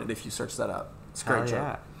disappointed if you search that up. It's a great joke.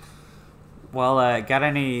 Yeah. Well, got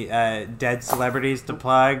any dead celebrities to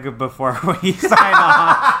plug before we sign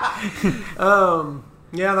off?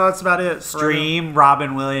 Yeah, no, that's about it. Stream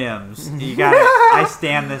Robin Williams. You got I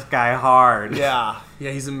stand this guy hard. Yeah,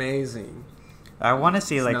 he's amazing. I want to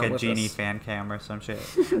see like a Genie fan cam or some shit.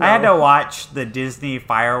 No. I had to watch the Disney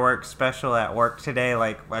fireworks special at work today.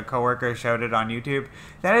 Like a coworker showed it on YouTube.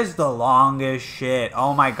 That is the longest shit.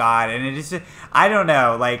 Oh my god! And it is, I don't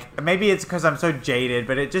know. Like maybe it's because I'm so jaded,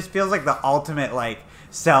 but it just feels like the ultimate like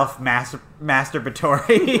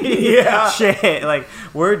masturbatory shit. Like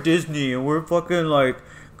we're Disney and we're fucking like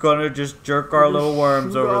gonna just jerk our little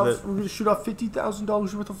worms over this. We're gonna shoot off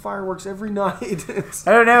 $50,000 worth of fireworks every night.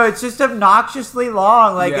 I don't know. It's just obnoxiously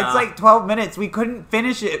long. Like it's like 12 minutes. We couldn't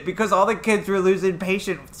finish it because all the kids were losing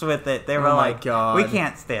patience with it. They were like, God. We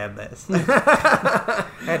can't stand this. I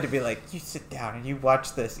had to be like, you sit down and you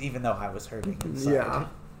watch this, even though I was hurting inside. Yeah.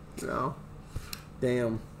 No.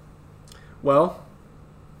 Damn. Well.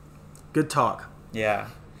 Good talk. Yeah.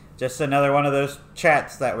 Just another one of those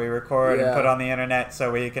chats that we record and put on the internet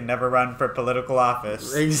so we can never run for political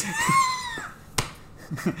office.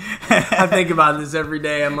 I think about this every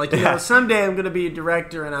day. I'm like, you know, someday I'm going to be a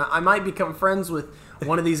director and I might become friends with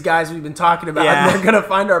one of these guys we've been talking about. And they're going to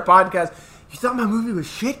find our podcast. You thought my movie was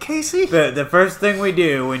shit, Casey? The first thing we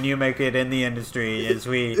do when you make it in the industry is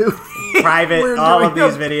we private all of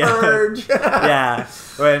these videos. Yeah,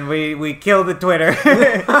 when we kill the Twitter.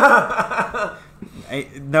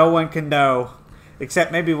 No one can know,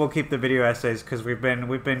 except maybe we'll keep the video essays because we've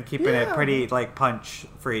been keeping it pretty like punch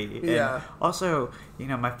free. Yeah. And also, you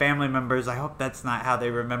know, my family members. I hope that's not how they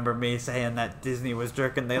remember me saying that Disney was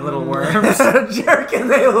jerking their little worms. Jerking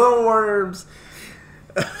their little worms.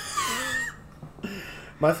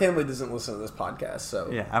 My family doesn't listen to this podcast, so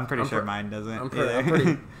yeah, I'm pretty sure mine doesn't. I'm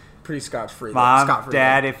pretty scotch-free. Mom,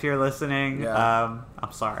 Dad, if you're listening, I'm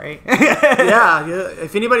sorry. yeah.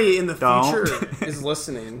 If anybody in the future is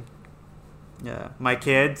listening, my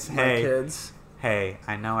kids. Hey,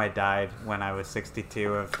 I know I died when I was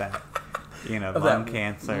 62 of that. You know, lung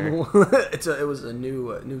cancer. It was a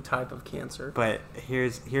new type of cancer. But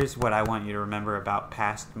here's what I want you to remember about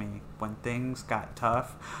past me. When things got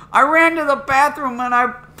tough, I ran to the bathroom and I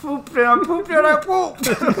pooped and I pooped and I pooped.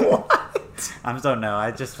 What? I don't know. I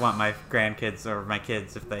just want my grandkids or my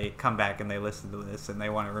kids, if they come back and they listen to this and they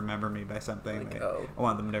want to remember me by something, like, I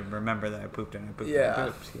want them to remember that I pooped and I pooped and I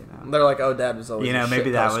pooped. You know? They're like, oh, Dad was always maybe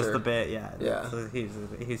that poster. Was the bit. Yeah. He's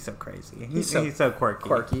so crazy. He's so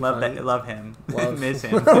quirky. Love him. Miss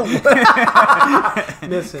him.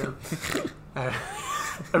 Miss him.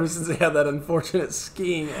 Ever since he had that unfortunate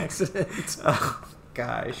skiing accident. Oh,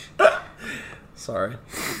 gosh. Sorry.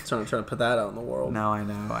 Trying to put that out in the world. No, I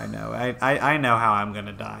know. I know how I'm going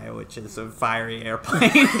to die, which is a fiery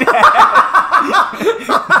airplane death.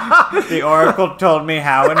 The Oracle told me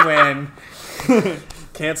how and when.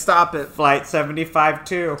 Can't stop it. Flight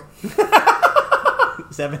 75-2.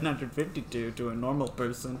 752 to a normal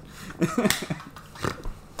person.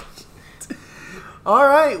 All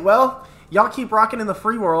right, well, y'all keep rocking in the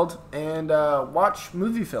free world and watch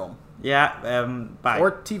movie film. Yeah, bye.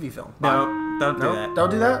 Or TV film. No, don't do that. Don't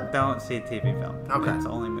do that? Don't see TV film. Okay. It's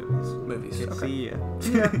only movies. Movies. Okay. See ya.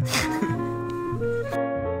 See ya.